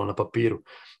trebalo na papiru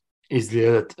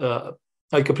izgledati.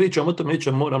 A kad pričam o tome,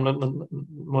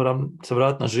 moram se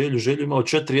vratiti na Želju. Želju imao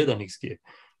 4-1 XG.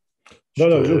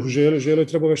 Želju je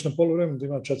trebao već na poluvremenu da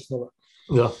ima 4-0.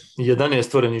 Da, 11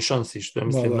 stvorenih šansi, što je,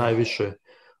 mislim, najviše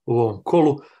u ovom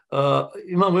kolu.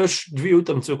 Imamo još 2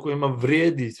 utakmice o kojima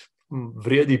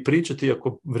vrijedi pričati,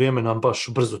 iako vrijeme nam baš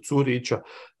brzo curića.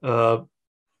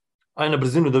 Aj na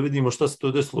brzinu da vidimo šta se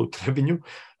to desilo u Trebinju,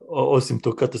 osim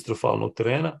tog katastrofalnog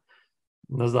terena.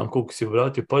 Ne znam koliko si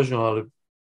obratio pažnju, ali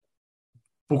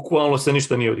bukvalno se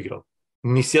ništa nije odigralo.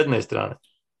 Ni s jedne strane.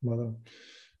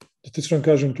 Da ti vam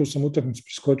kažem, tu sam utakmicu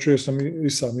priskočio, jer sam i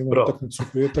sam imao utakmicu u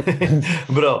petak.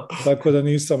 Bravo. Tako da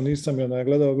nisam ja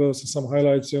nagledao, gledao sam samo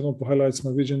highlights, po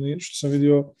highlightsima viđen što sam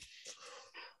vidio.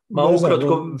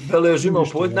 Ukratko, Velež imao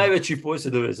najveći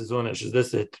posjed ove sezone,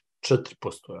 64%,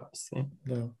 ja mislim.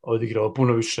 Odigrao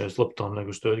puno više s loptom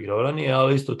nego što je odigrao ranije,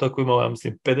 ali isto tako imao, ja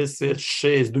mislim,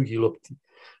 56 dugi lopti,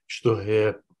 što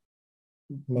je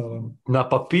na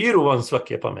papiru van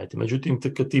svake pameti. Međutim,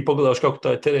 kad ti pogledaš kako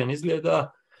taj teren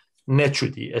izgleda, ne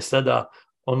čudi. Sada,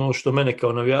 ono što mene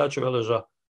kao navijača Veleža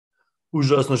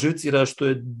užasno živcira, što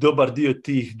je dobar dio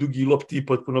tih dugih lopti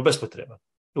potpuno bespotreban.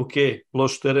 Ok,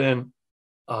 loš teren,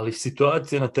 ali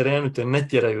situacije na terenu te ne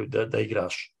tjeraju da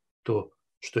igraš to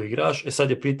što igraš. Sad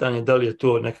je pitanje da li je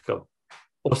to nekakav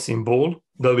simbol,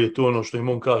 da li je to ono što im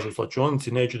on kaže u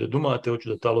slačionici, neću da dumate, hoću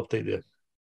da ta lopta ide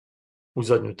u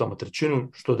zadnju tamo trećinu,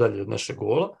 što dalje od našeg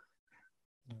gola,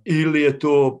 ili je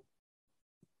to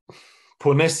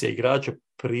ponese igrača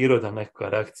priroda, neka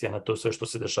reakcija na to sve što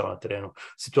se dešava na terenu.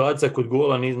 Situacija kod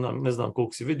gola, ne znam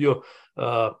koliko si vidio,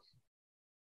 2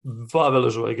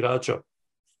 Veležova igrača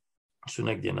su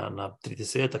negdje na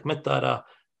 30 metara,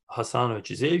 Hasanović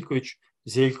i Zeljković.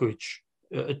 Zeljković,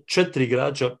 4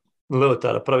 igrača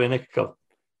Leotara prave nekakav,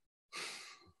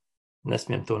 ne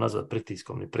smijem to nazvati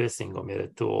pritiskom ni presingom, jer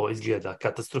je to izgleda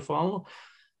katastrofalno,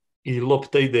 i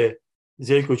lopta ide,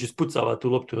 Zeljković ispucava tu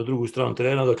loptu na drugu stranu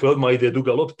terena, dakle odmah ide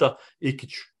duga lopta,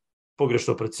 Ikić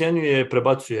pogrešno procjenjuje,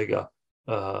 prebacuje ga,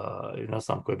 ne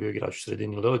znam ko je bio igrač u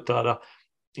sredini Leotara,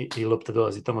 i lopta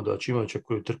dolazi tamo do Ačimovića,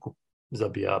 koju trku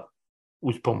zabija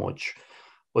uz pomoć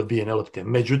odbijene lopte.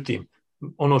 Međutim,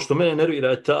 ono što mene nervira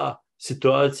je ta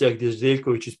situacija gdje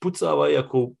Zeljković ispucava,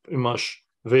 iako imaš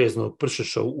veznog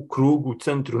Pršeša u krugu, u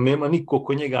centru, nema niko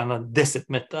oko njega na 10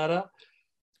 metara,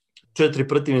 4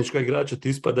 protivnička igrača ti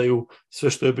ispadaju, sve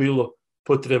što je bilo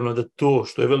potrebno da to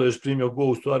što je Velež primio gol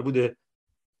u stvar bude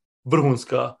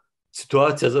vrhunska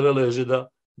situacija za Veleže,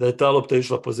 da je ta lopta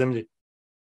išla po zemlji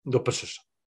do Pršeša.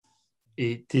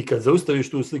 I ti kad zaustaviš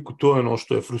tu sliku, to je ono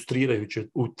što je frustrirajuće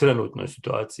u trenutnoj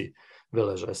situaciji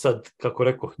Veleža. Sad, kako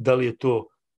rekoh, da li je to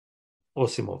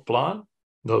Osimov plan,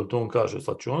 da li to on kaže u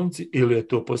slačionici, ili je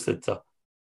to posljedica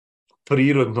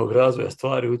prirodnog razvoja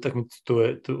stvari u utakmici, to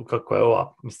je kako je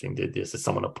ova, mislim, gdje se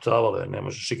samo napucavalo, jer ne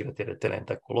možeš igrati jer je teren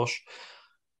tako loš.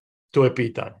 To je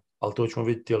pitanje, ali to ćemo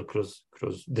vidjeti kroz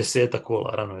 10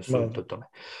 kola, rano je suditi o tome.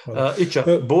 Ića,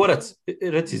 Borac,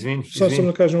 reci, izvini. Sam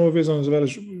da kažem ovo vezano za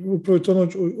Velež. Upravo je to ono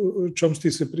o čemu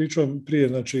ti se pričao prije,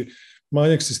 znači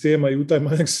manjak sistema, i u taj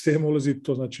manjak sistema ulazi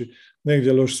to, znači negdje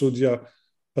je loš sudija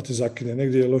pa te zakine,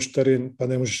 negdje je loš teren pa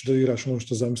ne možeš da igraš ono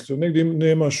što zamislio, negdje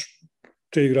nemaš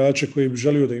te igrače koji bi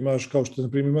želio da imaš, kao što na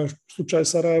primjer imaš slučaj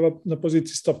Sarajeva na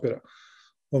poziciji stopera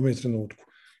u ovom trenutku.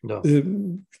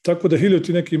 Tako da hilju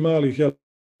ti neki malih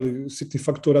sitni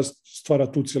faktora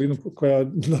stvara tu cijelinu koja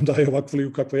nam daje ovakvu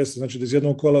ligu kakva jeste. Znači da iz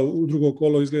jednog kola u drugo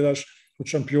kolo izgledaš od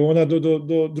šampiona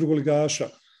do drugoligaša.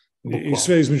 I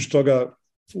sve između toga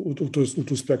u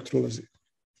tu spektru ulazi.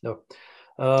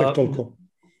 Tek toliko.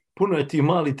 Puno je ti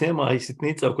mali tema i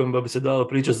sitnica o kojima bi se dalo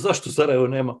pričati. Zašto Sarajevo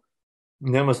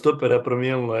nema stopera,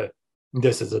 promijenilo je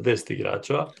 10 za 10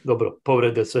 igrača. Dobro,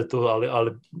 povrede, sve to,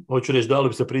 ali hoću reći, dalo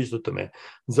bi se pričati o tome.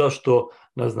 Zašto,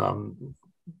 ne znam,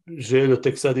 Željo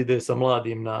tek sad ide sa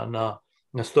mladim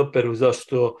na stoperu,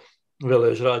 zašto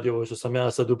Velež radi ovo što sam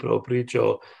ja sad upravo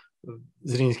pričao,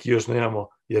 Zrinski još nemamo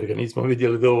jer ga nismo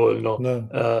vidjeli dovoljno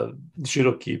Da.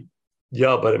 široki.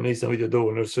 Ja barem nisam vidio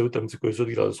dovoljno, jer sve utakmice koje su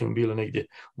odigrali su mi bile negdje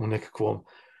u nekakvom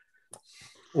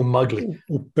u magli.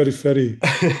 U periferiji.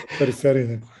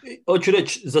 Neko. Hoću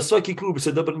reći, za svaki klub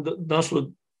se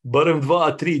našlo barem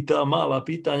 2-3 ta mala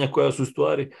pitanja koja su u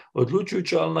stvari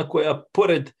odlučujuća, ali na koja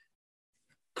pored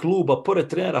kluba, pored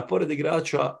trenera, pored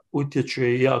igrača utječe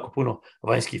i jako puno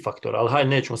vanjskih faktora. Ali hajde,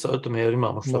 nećemo sad o tome jer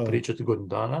imamo što pričati godinu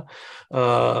dana.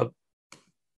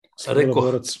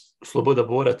 Sloboda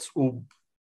Borac u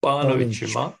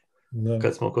Banovićima,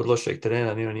 kad smo kod lošeg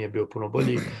terena, nije bio puno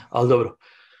bolji, ali dobro.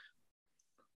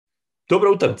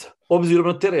 Dobra utakmica, obzirom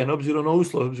na teren, obzirom na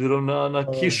uslov, obzirom na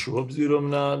kišu, obzirom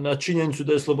na činjenicu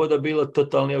da je Sloboda bila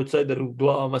totalni outsider u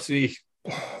glavama svih.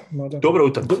 Dobra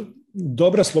utakmica.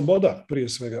 Dobra Sloboda, prije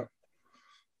svega.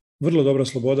 Vrlo dobra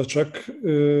Sloboda, čak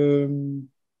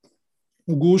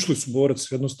ugušli su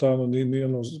Borac, jednostavno,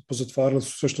 pozatvarali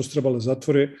su sve što su trebali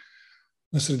zatvore.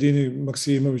 Na sredini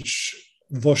Maksimović,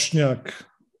 Vošnjak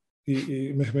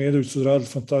i Mehmedović su radili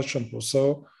fantastičan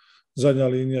posao. Zadnja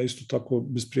linija isto tako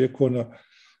besprijekorna.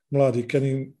 Mladi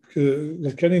Kenin,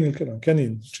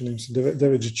 čini mi se,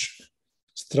 Deveđić,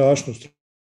 strašno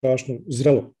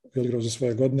zrelo je igrao za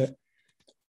svoje godine.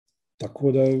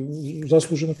 Tako da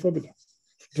zaslužena pobjeda.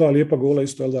 2 lijepa gola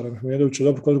isto Eldara Mehmedovića.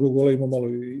 Dobro, kod drugog gola ima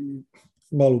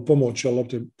malu pomoć, ali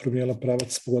opet je promijenila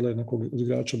pravac, pogodila nekog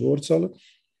igrača Borca, ali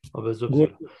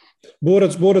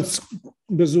Borac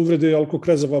bez uvrede, ali ko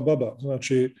krezava baba.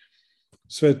 Znači,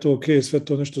 sve je to ok, sve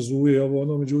to nešto zuje,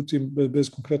 međutim, bez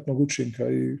konkretnog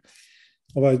učinka. I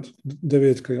ovaj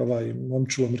devetka i ovaj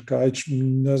Momčilo Mrkajić,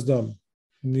 ne znam,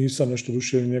 nisam nešto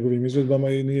dušio njegovim izvedbama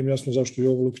i nije mi jasno zašto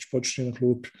Jovo Lukić počinje na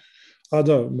klupi. A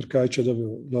da, Mrkajić je dobio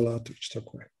Lalatović,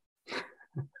 tako je.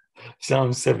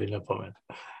 Sam sebi napomenu.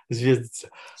 Zvijezdica.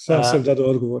 Sam sebi dao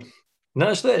odgovor.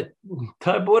 Znaš šta je,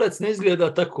 taj Borac ne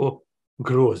izgleda tako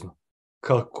grozno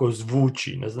kako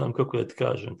zvuči, ne znam kako da ti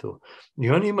kažem to. I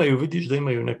oni vidiš da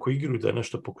imaju neku igru, da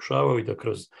nešto pokušavaju, da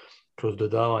kroz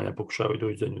dodavanja pokušavaju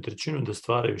doći zadnju trećinu, da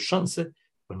stvaraju šanse.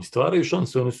 Oni stvaraju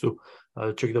šanse, oni su,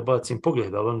 ček da bacim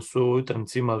pogled, ali oni su u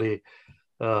utakmici imali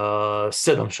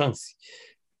 7 šansi,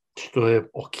 što je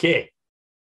ok.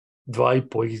 2,5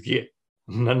 XG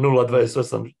na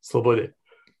 0,28 Slobode.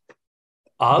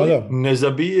 Ali ne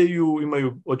zabijaju,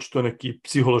 imaju očito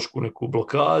psihološku neku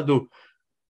blokadu.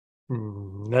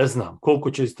 Ne znam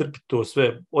koliko će istrpiti to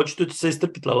sve. Očito će se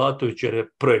istrpiti Lalatović jer je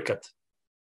projekat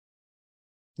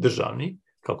državni,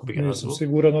 kako bi ga nazvao. Nisam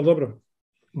siguran, no dobro.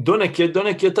 Do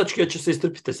neke tačke će se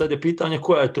istrpiti. Sad je pitanje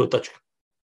koja je to tačka.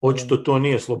 Očito to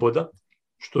nije Sloboda,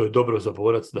 što je dobro za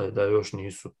Borac, da još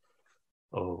nisu.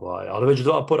 Ali već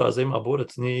 2 poraza ima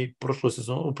Borac, ni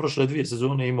u prošle 2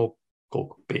 sezone imao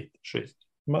koliko? 5, 6.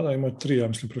 Mada ima 3, ja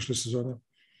mislim, prošle sezone.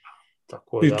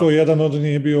 Tako i to jedan od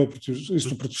nije bio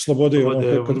isto protiv Slobode,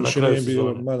 kad više nije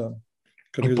bio,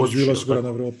 kad je doživjela sigurna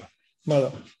Evropa.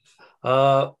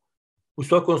 U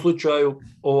svakom slučaju,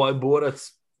 ovaj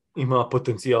Borac ima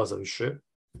potencijal za više,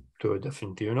 to je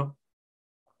definitivno.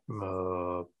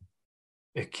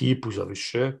 Ekipu za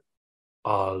više,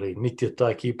 ali niti je ta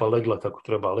ekipa legla kako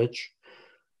treba leći.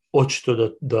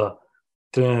 Očito da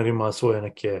trener ima svoje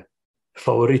neke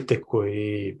favorite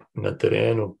koji na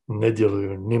terenu ne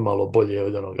djeluju ni malo bolje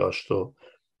od onoga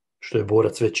što je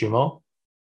Borac već imao,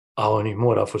 a on ih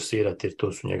mora forsirati jer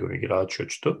to su njegovi igrači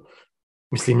očito.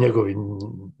 Mislim,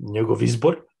 njegov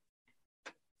izbor.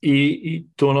 I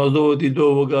to nas dovodi do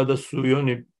ovoga da su i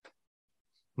oni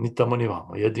ni tamo ni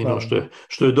vamo. Jedino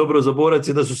što je dobro za Borac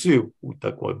je da su svi u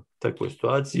takvoj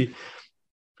situaciji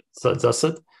za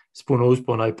sad, s puno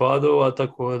uspona i padova,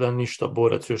 tako da ništa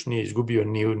Borac još nije izgubio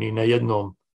ni na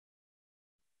jednom.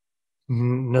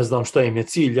 Ne znam šta im je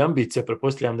cilj, ambicija,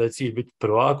 pretpostavljam da je cilj biti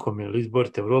prvakom ili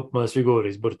izboriti Evropu, mada svi govori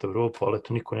izboriti Evropu, ali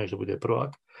to niko neće da bude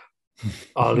prvak.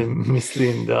 Ali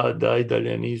mislim da i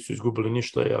dalje nisu izgubili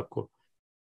ništa i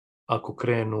ako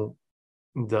krenu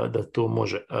da to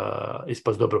može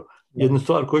ispast dobro. Jednu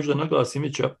stvar koju ću da naglasim,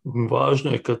 Mića,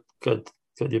 važno je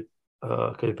kad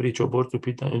je priča o Borcu u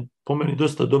pitanju, po meni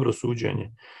dosta dobro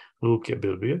suđenje Luke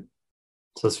Bilbije,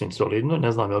 sasvim solidno,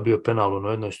 ne znam je li bio penal u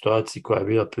jednoj situaciji koja je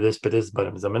bila 50-50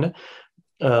 barem za mene.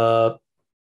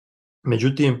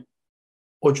 Međutim,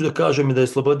 hoću da kažem da je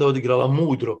Sloboda odigrala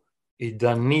mudro i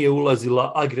da nije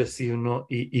ulazila agresivno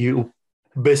i u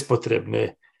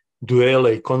bespotrebne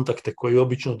duele i kontakte koji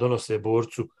obično donose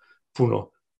Borcu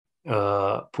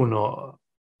puno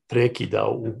prekida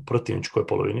u protivničkoj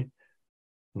polovini,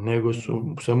 nego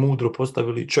su se mudro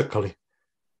postavili i čekali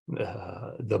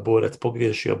da borac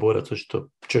pogriješi, a borac očito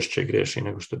češće greši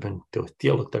nego što bi to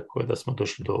htjelo, tako da smo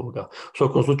došli do ovoga. U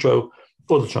svakom slučaju,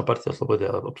 odlična partija Slobode,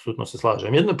 apsolutno se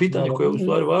slažem. Jedno pitanje koje je u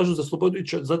stvari važno za Slobodu i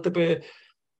za tebe je,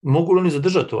 mogu li oni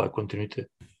zadržati ovaj kontinuitet?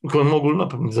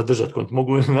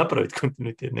 Mogu li napraviti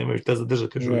kontinuitet? Nemaju šta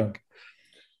zadržati još uvijek.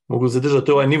 Mogu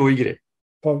zadržati ovaj nivo igre?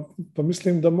 Pa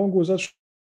mislim da mogu, zato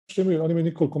što oni imaju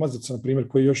Nikola Komazica, na primjer,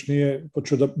 koji još nije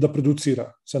počeo da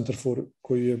producira centarfor,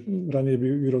 koji je ranije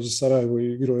bio igrao za Sarajevo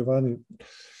i igrao je vani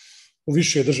u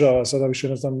više država, sada više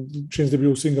ne znam, čim je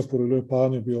bio u Singapuru ili u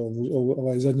Japanu je bio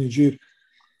ovaj zadnji džir.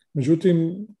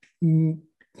 Međutim,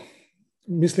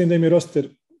 mislim da im je roster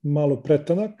malo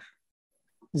pretanak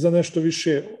za nešto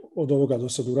više od ovoga do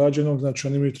sad urađenog, znači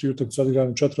oni imaju 3 utakmice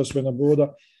odigrane, 4 osvojena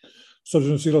boda, s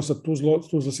obzirom da se igrao sa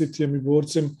Tuzla Cityjem i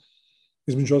Borcem,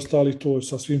 između ostalih to je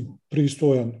sasvim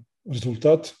pristojan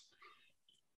rezultat.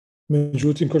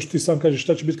 Međutim, kao što ti sam kažeš,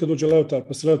 šta će biti kad dođe Leotar,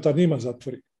 pa se Leotar njima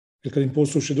zatvori. Jer kad im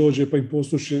Posuši dođe, pa im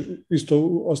Posuši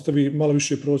isto ostavi malo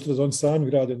više prostora da oni sami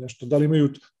grade nešto. Da li imaju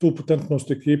tu potentnost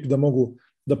u ekipi da mogu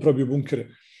da probiju bunkere?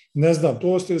 Ne znam,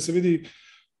 to ostaje da se vidi,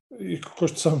 i kao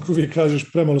što sam uvijek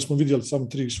kažeš, premalo smo vidjeli samo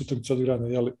 3 utakmice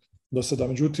odigrane do sada.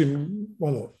 Međutim,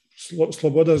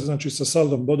 Sloboda, znači sa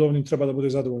saldom bodovnim, treba da bude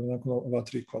zadovoljna nakon ova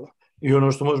 3 kola. I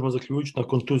ono što možemo zaključiti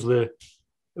nakon Tuzle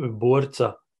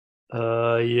Borca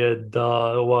je da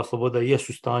ova Sloboda jest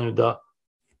u stanju da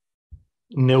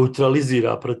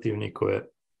neutralizira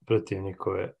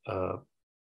protivnikove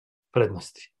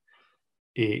prednosti.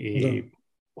 I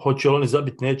hoće li oni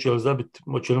zabiti, neće li zabiti,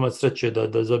 hoće li imati sreće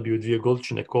da zabiju 2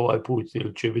 golčine ko ovaj put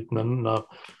ili će biti na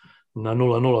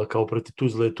 0-0 kao protiv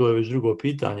Tuzle, to je već drugo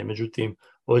pitanje. Međutim,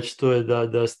 očito je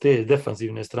da s te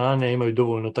defanzivne strane imaju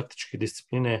dovoljno taktičke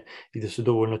discipline i da se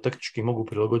dovoljno taktički mogu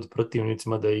prilagoditi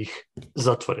protivnicima da ih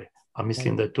zatvore. A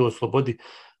mislim da je to Slobodi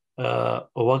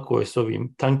ovako je s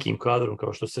ovim tankim kadrom,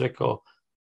 kao što si rekao,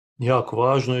 jako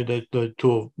važno i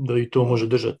da i to može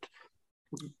držati.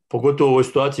 Pogotovo u ovoj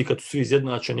situaciji kad su svi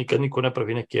izjednačeni, kad niko ne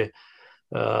pravi neke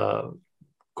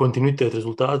kontinuitet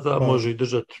rezultata, može i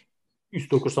držati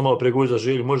isto ko sam malo pregovorio za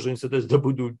Želju, može im se desiti da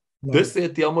budu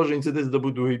 10, a može im se desiti da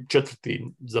budu i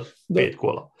 4 za 5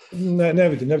 kola. Ne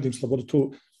vidim Slobodu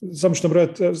tu. Samo što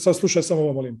brojati, sad slušaj samo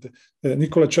ovo, molim te.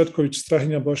 Nikola Četković,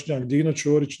 Strahinja Bošnjak, Dino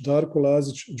Ćorić, Darko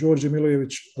Lazić, Đorđe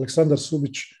Milojević, Aleksandar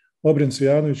Subić, Obren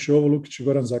Cvijanović, Jovo Lukić i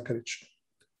Goran Zakarić.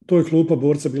 To je klupa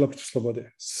Borca bila protiv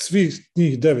Slobode. Svi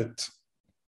njih 9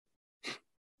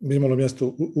 bi imalo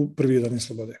mjesto u prvi 11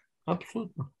 Slobode.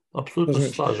 Apsolutno se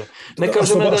slažem. Ne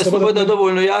kažem da je Sloboda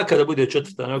dovoljno jaka da bude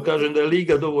 4. ne kažem da je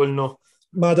Liga dovoljno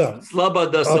slaba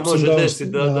da se može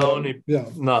desiti da oni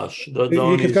naš.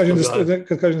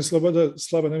 Kad kažem da Sloboda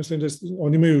slaba, ne mislim da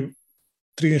oni imaju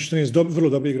 13-14 vrlo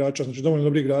dobrih igrača, znači dovoljno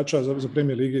dobrih igrača za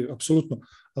Premier Lige, apsolutno,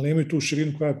 ali imaju tu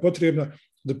širinu koja je potrebna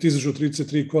da bi ti izašao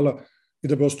 33 kola i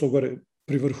da bi ostao gore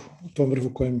pri vrhu, u tom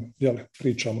vrhu kojem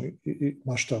pričamo i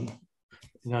maštamo.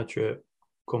 Znači,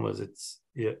 Komazec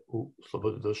je u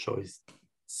Slobodu došao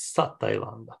sa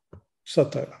Tajlanda. Sa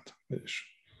Tajlanda, vidiš.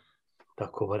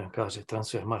 Tako barem kaže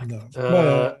Transfermarkt.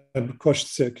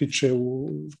 Košice,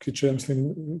 Kiče,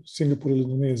 mislim, Singapur ili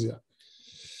Indonezija.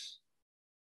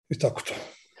 I tako to.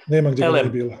 Nema gdje je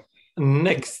bilo.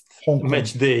 Next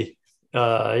match day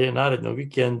je narednog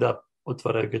vikenda.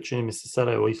 Otvaraju ga, čini mi se,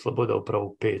 Sarajevo i Sloboda upravo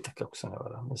u petak, kako se ne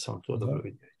varam. Ne sam to dobro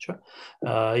vidio.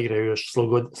 Igraju još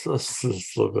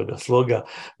Sloga,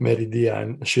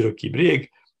 Meridian, Široki Brijeg,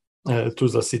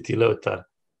 Tuzla City, Leotar,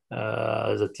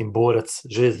 zatim Borac,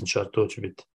 Željezničar, to će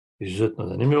biti izuzetno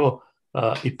zanimljivo,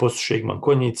 i Posuše Igman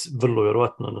Konjic, vrlo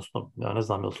vjerovatno, odnosno, ja ne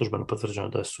znam je li službeno potvrđeno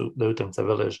da je utakmica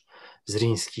Velež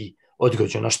Zrinski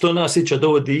odgođena. Što nas ića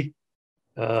dovodi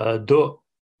do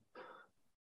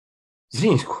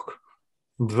Zrinskog.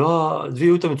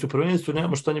 2 utakmice u prvenstvu,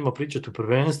 nemamo šta njima pričati u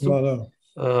prvenstvu.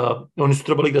 Oni su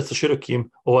trebali igrati sa Širokim,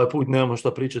 ovaj put nemamo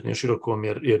šta pričati ni o Širokom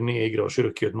jer nije igrao,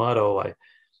 Široki odmara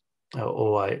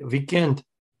ovaj vikend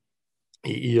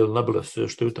i nabile su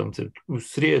još te utakmice u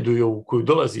srijedu i u koju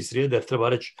dolazi srijeda, jer treba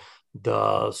reći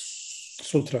da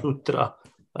sutra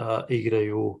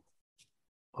igraju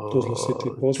Tuzla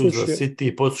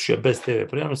City, Posušje bez TV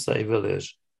prenosa i Velež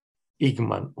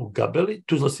Igman u Gabeli.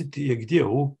 Tuzla City je gdje?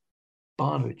 U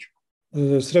Banoviću.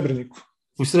 Srebreniku.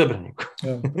 U Srebreniku.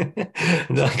 Ja.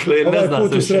 Dakle, ne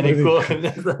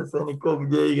zna se niko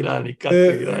gdje igra, ni kako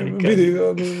igra. Vidi,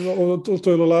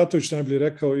 to je Lolatović najbolje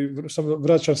rekao i samo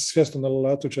vraćam se svjesno na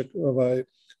Lolatovića,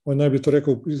 on najbolje to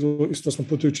rekao, isto smo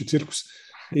putujući cirkus.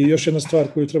 I još jedna stvar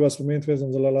koju treba spomenuti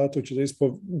vezan za Lolatovića, da je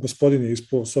gospodin je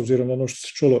ispao, s obzirom na ono što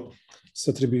se čulo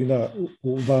sa tribina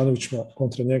u Banovićima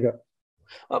kontra njega,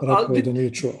 rekao da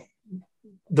nije čuo.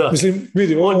 Da. Mislim,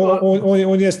 vidi,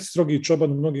 on jest strogi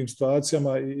čoban u mnogim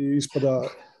situacijama i ispada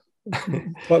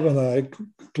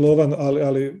klovan,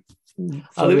 ali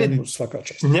vidi, svaka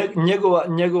čast.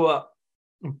 Njegova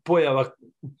pojava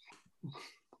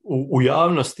u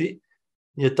javnosti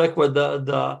je takva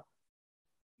da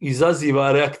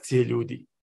izaziva reakcije ljudi.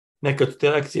 Nekad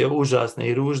te reakcije užasne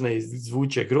i ružne i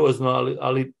zvuče grozno,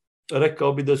 ali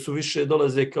rekao bi da su više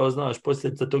dolaze kao, znaš,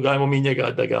 posljedica toga, ajmo mi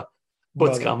njega da ga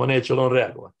bockamo, neće li on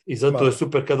reagovati. I zato je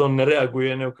super kad on ne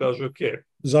reaguje, ne kaže, ok,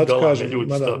 zato kažem,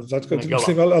 ljudi,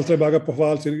 ali treba ga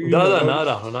pohvaliti.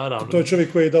 Naravno. To je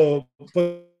čovjek koji je dao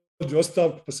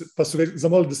ostavku, pa su ga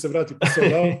zamolili da se vrati, pa se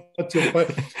vratio, pa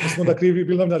smo onda krivi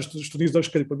bili novinari što nisu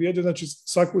došli kad je pobjedio, znači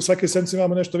svake sedmice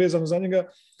imamo nešto vezano za njega.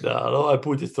 Da, ali ovaj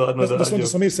put je stvarno da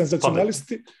smo mi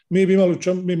senzacionalisti, mi bi imali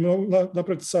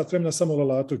napraviti sat vremena samo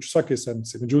Lalatoviću svake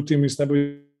sedmice, međutim mi se ne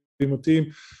bojimo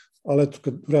tim, ali eto,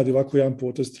 kad radi ovako jedan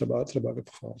potez, treba ga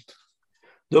pohvaliti.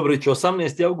 Dobro,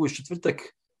 18. august, četvrtak,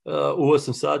 u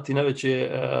 8 sati navečer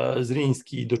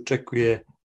Zrinski dočekuje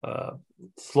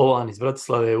Slovan iz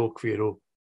Bratislave u okviru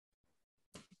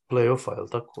play-offa, je li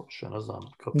tako? Še ne znam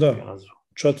kako ga nazvu.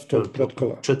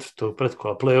 Četvrtog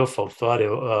pretkola play-offa, u stvari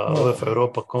UEFA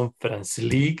Europa Conference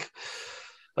League.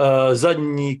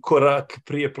 Zadnji korak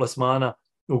prije plasmana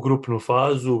u grupnu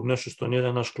fazu, nešto što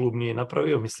nijedan naš klub nije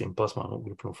napravio, mislim plasman u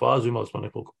grupnu fazu, imali smo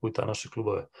nekoliko puta naše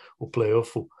klubove u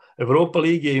play-offu Europa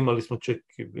lige, imali smo čak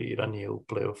i ranije u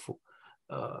play-offu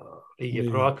Lige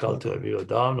prvaka, ali to je bilo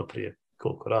davno prije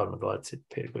koliko ravno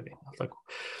 25 godina, tako.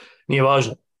 Nije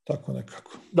važno. Tako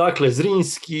nekako. Dakle,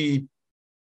 Zrinski,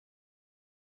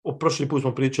 prošli put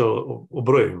smo pričali o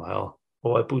brojevima, jel?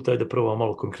 Ovaj put ajde prvo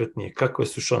malo konkretnije. Kakve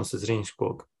su šanse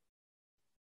Zrinskog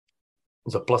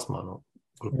za plasmanu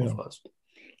grupnu fazu?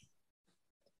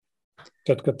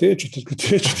 Kad teče,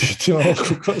 ti malo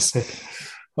kukos.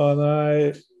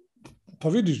 Pa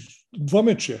vidiš,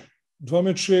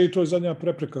 dvomeč je i to je zadnja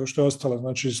prepreka što je ostala.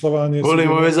 Znači, Slovan je...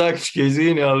 Volimo ove zaključke,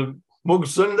 izvini, ali mogu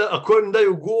se ako oni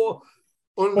daju go,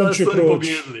 onda su oni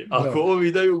pobjedili. Ako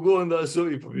ovi daju go, onda su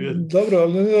ovi pobjedili. Dobro,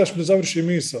 ali ne daš mi da završi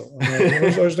misao.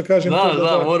 Možeš da kažem...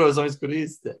 morao sam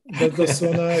iskoristiti. Da su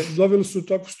dobili su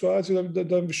takvu situaciju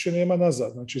da više nema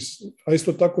nazad. Znači, a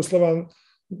isto tako Slovan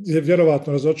je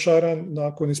vjerovatno razočaran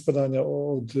nakon ispadanja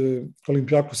od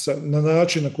Olimpijakosa na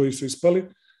način na koji su ispali.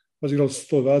 Odigrali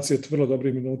su 120 vrlo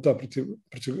dobrih minuta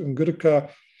protiv Grka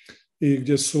i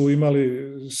gdje su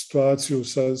imali situaciju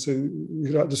da su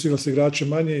igrali sa igrače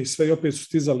manje i sve i opet su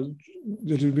stizali,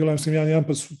 jer je bilo jedan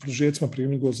pa su prožecima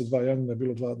primili gol za 2-1, ne je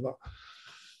bilo 2-2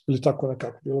 ili tako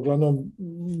nekako. Bilo uglavnom,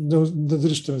 da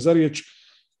držite me za riječ,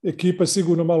 ekipa je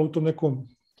sigurno malo u tom nekom,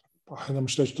 ne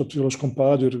možete reći to psihološkom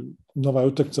padu, jer nova je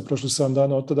utakmica prošlo 7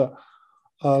 dana od tada,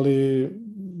 ali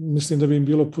mislim da bi im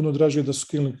bilo puno draže da su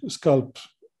skinuli skalp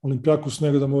Olimpijakos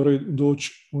nego da moraju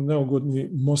doći u neugodni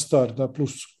Mostar, da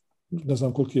plus, ne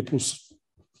znam koliki je plus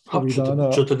ovih dana.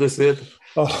 40.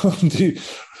 A ti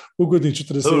ugodni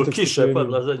 40. Dobro, kiša je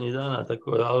padla zadnjih dana,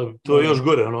 tako da, ali to je još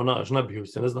gore, nabiju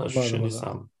se, ne znaš više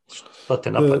nisam, šta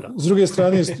te napada. S druge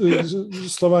strane,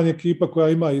 Slovan je ekipa koja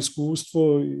ima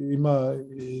iskustvo,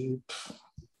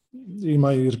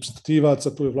 ima i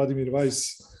reprezentativaca, tu je Vladimir Vajs,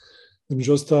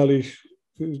 među ostalih,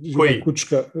 koji?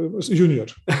 Kučka,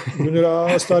 junior,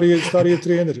 a stari je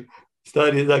trener.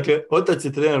 Dakle, otac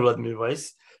je trener Vladimir Vajs,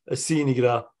 sin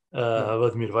igra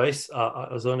Vladimir Vajs,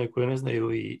 a za one koje ne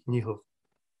znaju i njihov,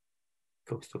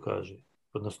 kako se to kaže,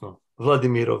 odnosno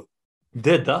Vladimirov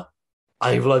deda,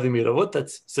 a i Vladimirov otac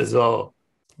se zvao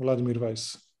Vladimir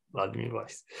Vajs.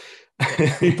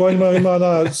 I po njima ima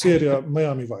ona serija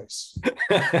Miami Vice.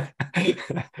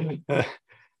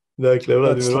 Dakle,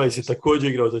 Vladimir Vajs je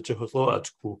također igrao za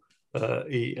Čehoslovačku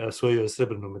i osvojio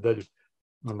srebrnu medalju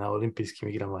na olimpijskim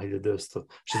igrama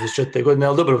 1964. godine,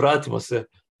 ali dobro, vratimo se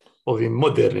ovim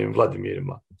modernim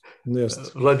Vladimirima.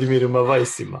 Vladimirima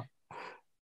Vajsima.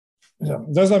 Ja,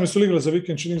 ne znam, jesu li igrali za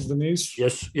vikend, čini se da nisu.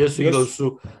 Jesu igrali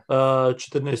su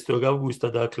 14. augusta,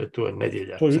 dakle, to je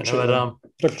nedjelja. To je jučer,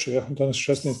 prekjučer, danas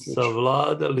 16.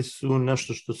 Savladali su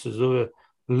nešto što se zove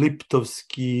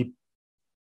Liptovski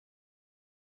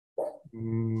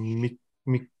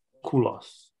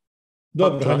Mikulas.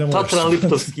 Dobro, Tatran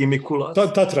Liptovski Mikulas.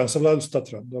 Tatran, savladali su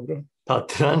Tatran, dobro.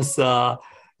 Tatran sa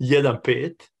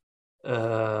 1-5.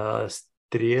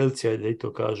 Strijelci, ajde i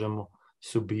to kažemo,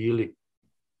 su bili,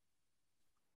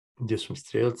 gdje su mi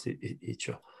strijelci,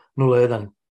 0-1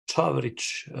 Čavrić,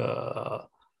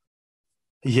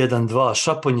 1-2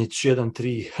 Šaponjić,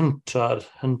 1-3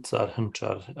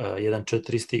 Hnčar,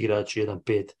 1-4 isti igrač,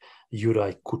 1-5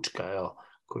 Juraj Kučka, evo,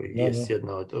 koji je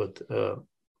jedna od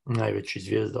najvećih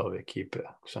zvijezda ove ekipe,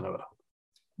 ako se ne varam.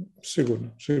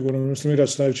 Sigurno. Mislim, igrač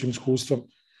s najvećim iskustvom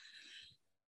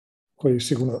koji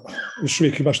sigurno još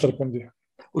uvijek ima šta da ponudi.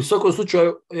 U svakom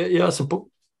slučaju, ja sam,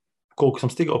 koliko sam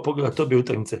stigao pogledati obje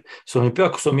utakmice s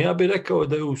Olimpijakosom, ja bih rekao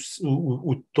da je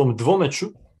u tom dvomeču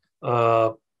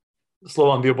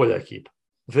Slovan bio bolja ekipa.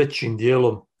 Većim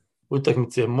dijelom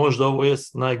utakmice, možda ovo je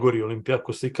najgori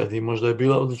Olimpijakos ikad i možda je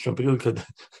bila odlična prilika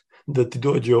da ti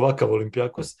dođe ovakav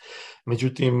Olimpijakos.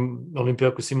 Međutim,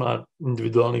 Olimpijakos ima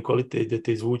individualni kvalitet gdje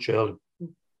te izvuče, ali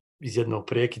iz jednog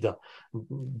prekida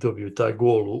dobiju taj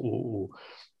gol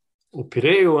u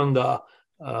Pireju, onda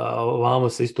ovamo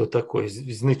se isto tako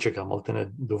iz ničega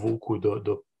maltene dovuku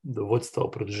do vodstva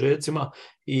u produžecima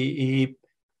i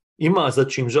ima za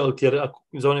čim žaliti, jer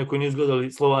za one koji nisu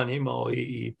gledali, Slovan je imao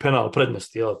i penal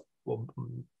prednosti, jel?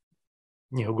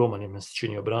 Njihov golman je me se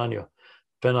čini obranio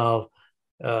penal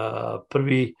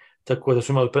prvi, tako da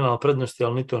su imali penal prednosti,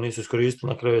 ali ni to nisu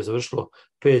iskoristili, na kraju je završilo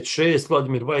 5-6.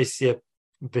 Vladimir Vajs je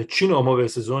većinom ove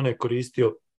sezone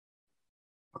koristio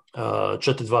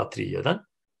 4-2-3-1.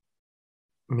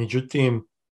 Međutim,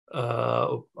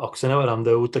 ako se ne varam da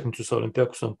je utakmicu sa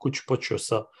Olimpijakosom kući počeo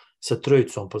sa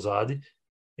trojicom pozadi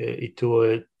i to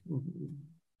je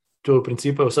u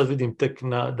principu, evo sad vidim tek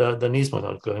da nismo,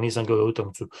 dakle, nisam gledao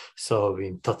utakmicu sa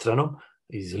ovim Tatranom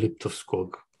iz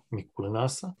Liptovskog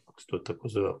Mikulinasa, ako se to tako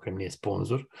zove, ako im nije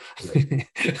sponsor.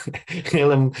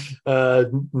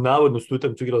 Navodno su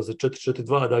utakmicu igrali za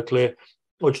 4-4-2, dakle,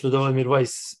 očito da Vladimir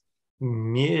Vajs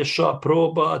miješa,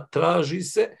 proba, traži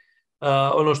se.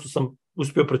 Ono što sam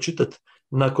uspio pročitati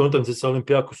nakon utakmice sa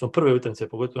Olimpijakosom, prve utakmice,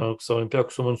 pogotovo sa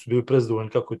Olimpijakosom, oni su bili prezadovoljni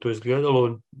kako je to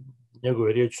izgledalo.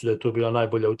 Njegove riječi su da je to bila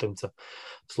najbolja utakmica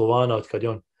Slovana od kad je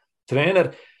on trener.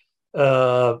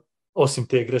 Osim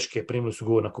te greške primili su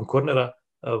gol nakon kornera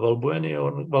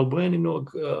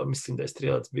Valbueninog, mislim da je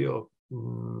strijelac bio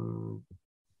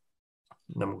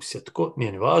ne mogu sjetiti ko,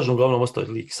 nije ni važno, uglavnom ostao je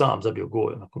lik sam zabio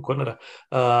gol nakon kornera.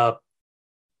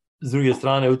 S druge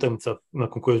strane, utakmica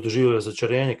nakon koje su doživjeli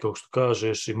razočarenje, kao što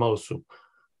kažeš, i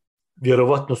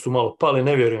vjerovatno su malo pali,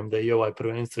 ne vjerujem da je i ova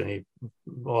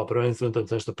prvenstvena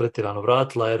utakmica nešto pretjerano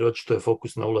vratila, jer očito je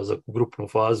fokus na ulazak u grupnu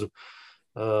fazu,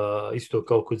 isto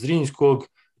kao kod Zrinjskog.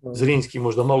 Zrinjski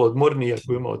možda malo odmorniji,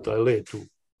 ako je imao taj let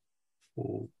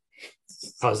u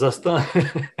Kazahstan.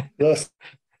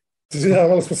 Ja,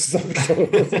 malo smo se zapitali.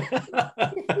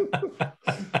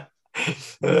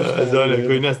 Za one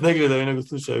koji nas ne gledaju, nego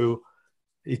slušaju,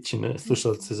 ići ne,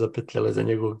 slušalce zapetljale za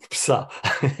njegovog psa.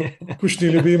 Kućni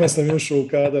ljubimac sam ušao u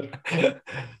kadar.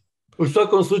 U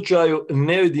svakom slučaju,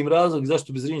 ne vidim razlog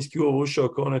zašto bi Zrinjski u ovo ušao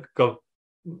kao nekakav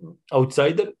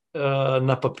outsider.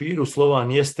 Na papiru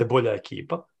Slovan jeste bolja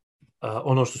ekipa.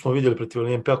 Ono što smo vidjeli protiv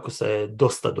Olimpijakosa je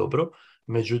dosta dobro.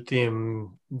 Međutim,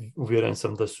 uvjeren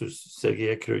sam da su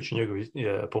Sergej Ekrović i njegovi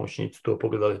pomoćnici to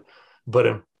pogledali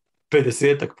barem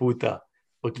 50 puta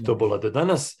od Tobola do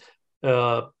danas.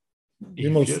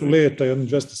 Imali su leta jedno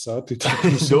 200 sati.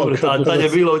 Dobro, tad je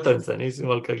bila utakmica, nisam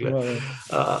imali kako gledati.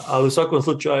 Ali u svakom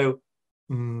slučaju,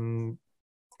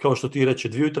 kao što ti reče,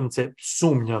 dvije utakmice,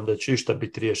 sumnjam da će išta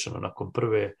biti riješeno nakon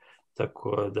prve,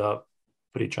 tako da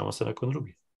pričamo se nakon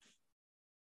drugi.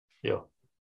 Jo.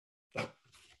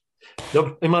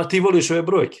 Dobro, ti voliš ove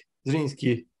brojke?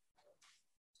 Zrinjski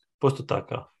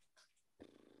postotaka?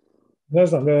 Ne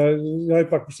znam, ja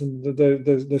ipak mislim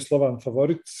da je Slovan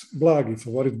favorit, blagi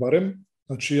favorit barem.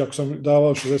 Znači, ako sam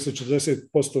davao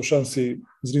 60-40% šansi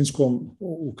Zrinjskom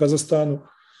u Kazahstanu,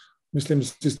 mislim da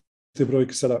su te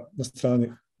brojke sada na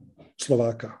strani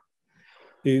Slovaka.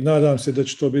 I nadam se da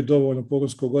će to biti dovoljno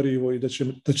pogonsko gorivo i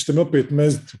da ćete me opet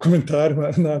meziti u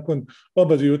komentarima nakon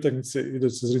oba dvije utakmice i da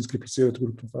će se Zrinjski plasirati u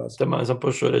grupnu fazu. Tamo sam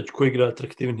pošao reći ko igra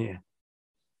atraktivnije.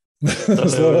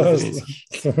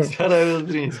 Sarajevo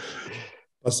Zrinjski.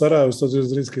 Pa Sarajevo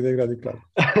Zrinjski ne igra nikad.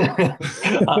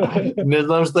 Ne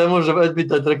znam šta može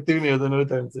biti atraktivnije od one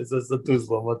utakmice sa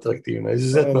Tuzlom, atraktivna,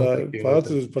 izuzetno atraktivna.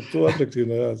 Pa tu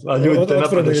atraktivno, ja. A ljudi te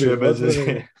napadaše bez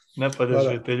veze.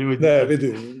 Napadaše te ljudi. Ne,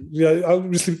 vidi,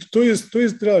 mislim, to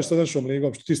je treba sa našom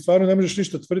ligom, što ti stvarno ne možeš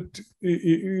ništa tvrditi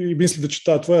i misli da će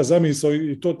ta tvoja zamisao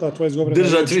i ta tvoja izgovorena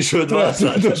držati više od 2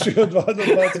 sata. Drži od 2 do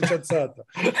 24 sata.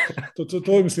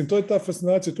 Mislim, to je ta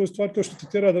fascinacija, to je stvar to što ti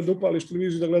tjera da upališ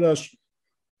televiziju da gledaš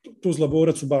Tuzla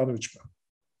Borac u Banovićima.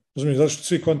 Razumiješ, zato što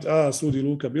svi sudi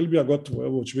Luka Bilbija, gotovo,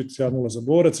 ovo će biti 1-0 za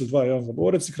Borac, 2-1 za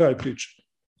Borac i kraj priče.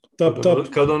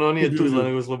 Kad ono nije Tuzla,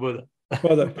 nego Sloboda.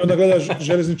 Pa da, onda gledaš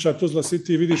Željezničar Tuzla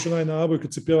City i vidiš onaj naboj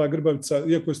kad se pjeva Grbavica,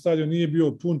 iako je stadion nije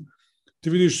bio pun, ti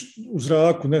vidiš u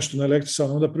zraku nešto na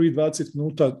elektrisano, onda prvi 20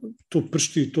 minuta to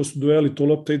pršti, to su dueli, to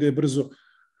lopta ide brzo.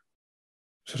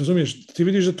 razumiješ, ti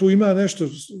vidiš da tu ima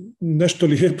nešto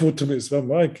lijepo u tome, sve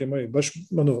majke moje,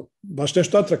 baš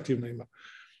nešto atraktivno ima.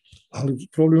 Ali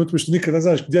problem u tome što nikad ne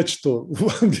znaš gdje će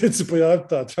se pojaviti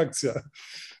ta atrakcija.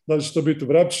 Da li će to biti u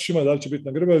Vrapčićima, da li će biti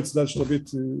na Grbavici, da li će to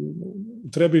biti u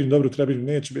Trebinju, dobro u Trebinju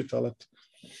neće biti, ali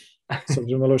s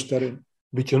obzirom na loš teren.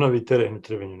 Biće novi teren u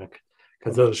Trebinju nekad.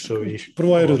 Kad završi ovi...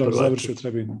 Prvo aerodrom završi u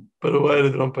Trebinju. Prvo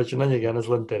aerodrom, pa će na njega na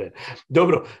zlan teren.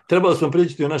 Dobro, trebalo smo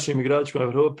pričati o našim igračima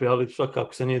Evrope, ali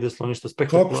svakako se nije desilo ništa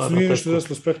spektakularno. Kako se nije ništa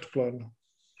desilo spektakularno?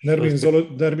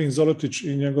 Nermin Zolotić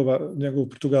i njegov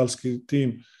portugalski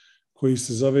tim koji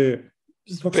se zove...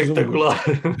 Spektakularno.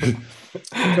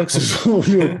 Kako se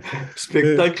zove?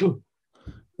 Spektakl.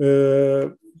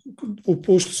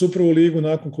 Upušli su u prvu ligu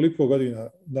nakon koliko godina?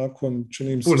 Nakon,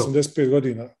 čini mi se, 85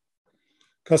 godina.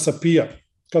 Casa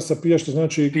Pia, što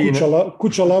znači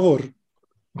kuća Lavor.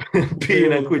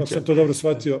 Pijena kuća. Sam to dobro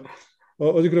shvatio.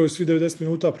 Odigrao je svi 90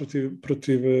 minuta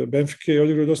protiv Benfike i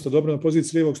odigrao je dosta dobro na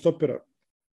poziciji lijevog stopera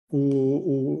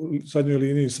u zadnjoj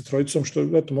liniji sa trojicom, što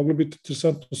je moglo biti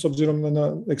interesantno s obzirom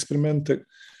na eksperimente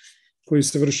koji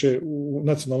se vrše u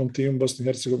nacionalnom timu Bosne i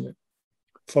Hercegovine.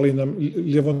 Fali nam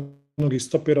lijevonogi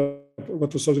stopera,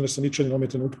 gotovo s obzirom da sam Ničanin ovom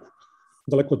trenutku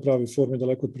daleko od prave forme,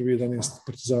 daleko od prvi 11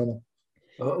 Partizana.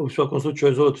 U svakom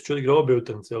slučaju Zolotić odigrao obje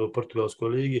utakmice u portugalskoj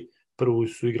ligi. Prvu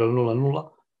su igrali 0-0,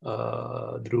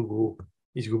 drugu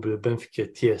izgubili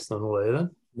Benfike tijesno 0-1.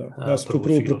 Ja sam tu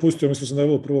prvu propustio, mislim sam da je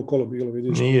ovo prvo kolo bilo,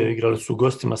 vidiš. Nije, igrali su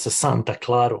gostima sa Santa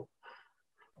Clarom.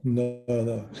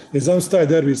 Da. Znam se taj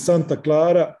derbi Santa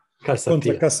Clara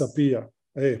kontra Casa Pia.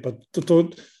 Pa to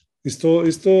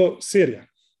isto serija.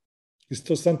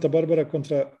 Isto Santa Barbara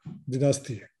kontra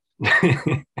dinastije.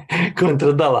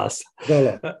 Kontra Dallasa.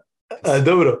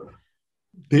 Dobro.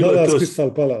 Dallas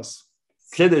Crystal Palace.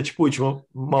 Sljedeći put ćemo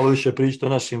malo više pričati o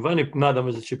našim vani.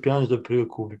 Nadamo se da će Pjanić dobiti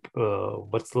priliku u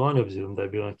Barceloni, obzirom da je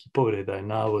bilo neki povreda i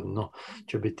navodno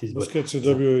će biti izbor. Busquets je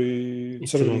dobio i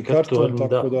crveni karton,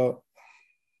 tako da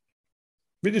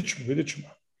vidjet ćemo.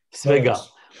 Svega.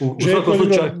 U svakom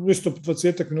slučaju... Isto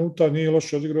 20 minuta nije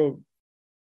loše odigrao,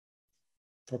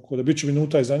 tako da bit će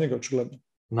minuta i za njega očigledno.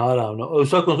 Naravno. U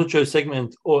svakom slučaju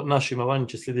segment o našima vani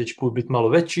će sljedeći put biti malo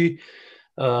veći.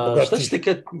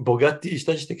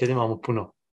 Šta ćete kad imamo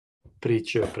puno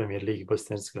priče o Premier Ligi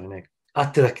Bosne i Hercegovine?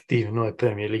 Atraktivno je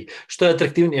Premier Liga. Što je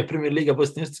atraktivnije, Premier Liga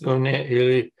Bosne i Hercegovine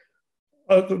ili...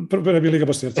 Premier Liga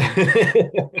Bosne i Hercegovine.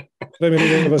 Premier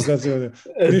Liga Bosne i Hercegovine.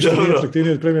 Ništa nije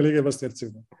atraktivnije od Premier Lige Bosne i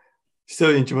Hercegovine. S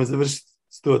ovim ćemo završiti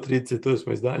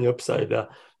 138. izdanje Upside-a.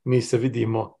 Mi se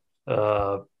vidimo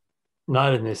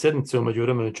naredne sedmice, u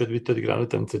međuvremenu će biti odigrana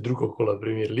utakmica drugog kola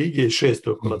Premier Lige i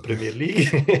 6. kola Premier Lige.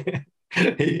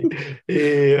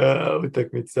 I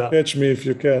utakmica Catch me if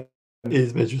you can.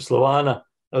 Između Slovana,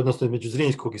 odnosno između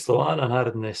Zrinjskog i Slovana.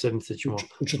 Naredne sedmice ćemo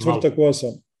u četvrtak u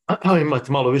 8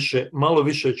 imati malo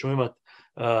više ćemo imati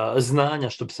znanja,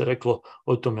 što bi se reklo,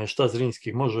 o tome šta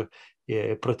Zrinjski može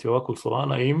je protiv ovakvog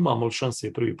Slovana i imamo li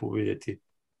šanse prvi put vidjeti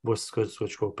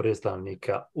bosansko-hercegovačkog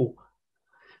predstavnika u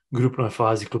grupnoj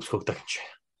fazi klubskog takmičenja.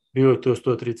 Bio je to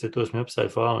 138. Upside.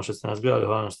 Hvala vam što ste nas gledali,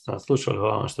 hvala vam što ste nas slušali,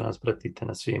 hvala vam što nas pratite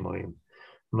na svim ovim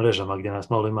mrežama gdje nas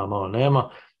malo ima, malo nema.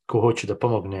 Ko hoće da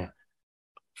pomogne,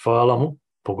 hvala mu,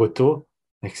 pogotovo,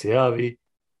 nek se javi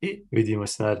i vidimo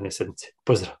se naredne sedmice.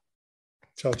 Pozdrav!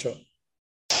 Ćao.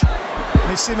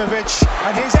 Misimović,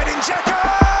 and here's Edin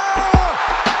Dzeko!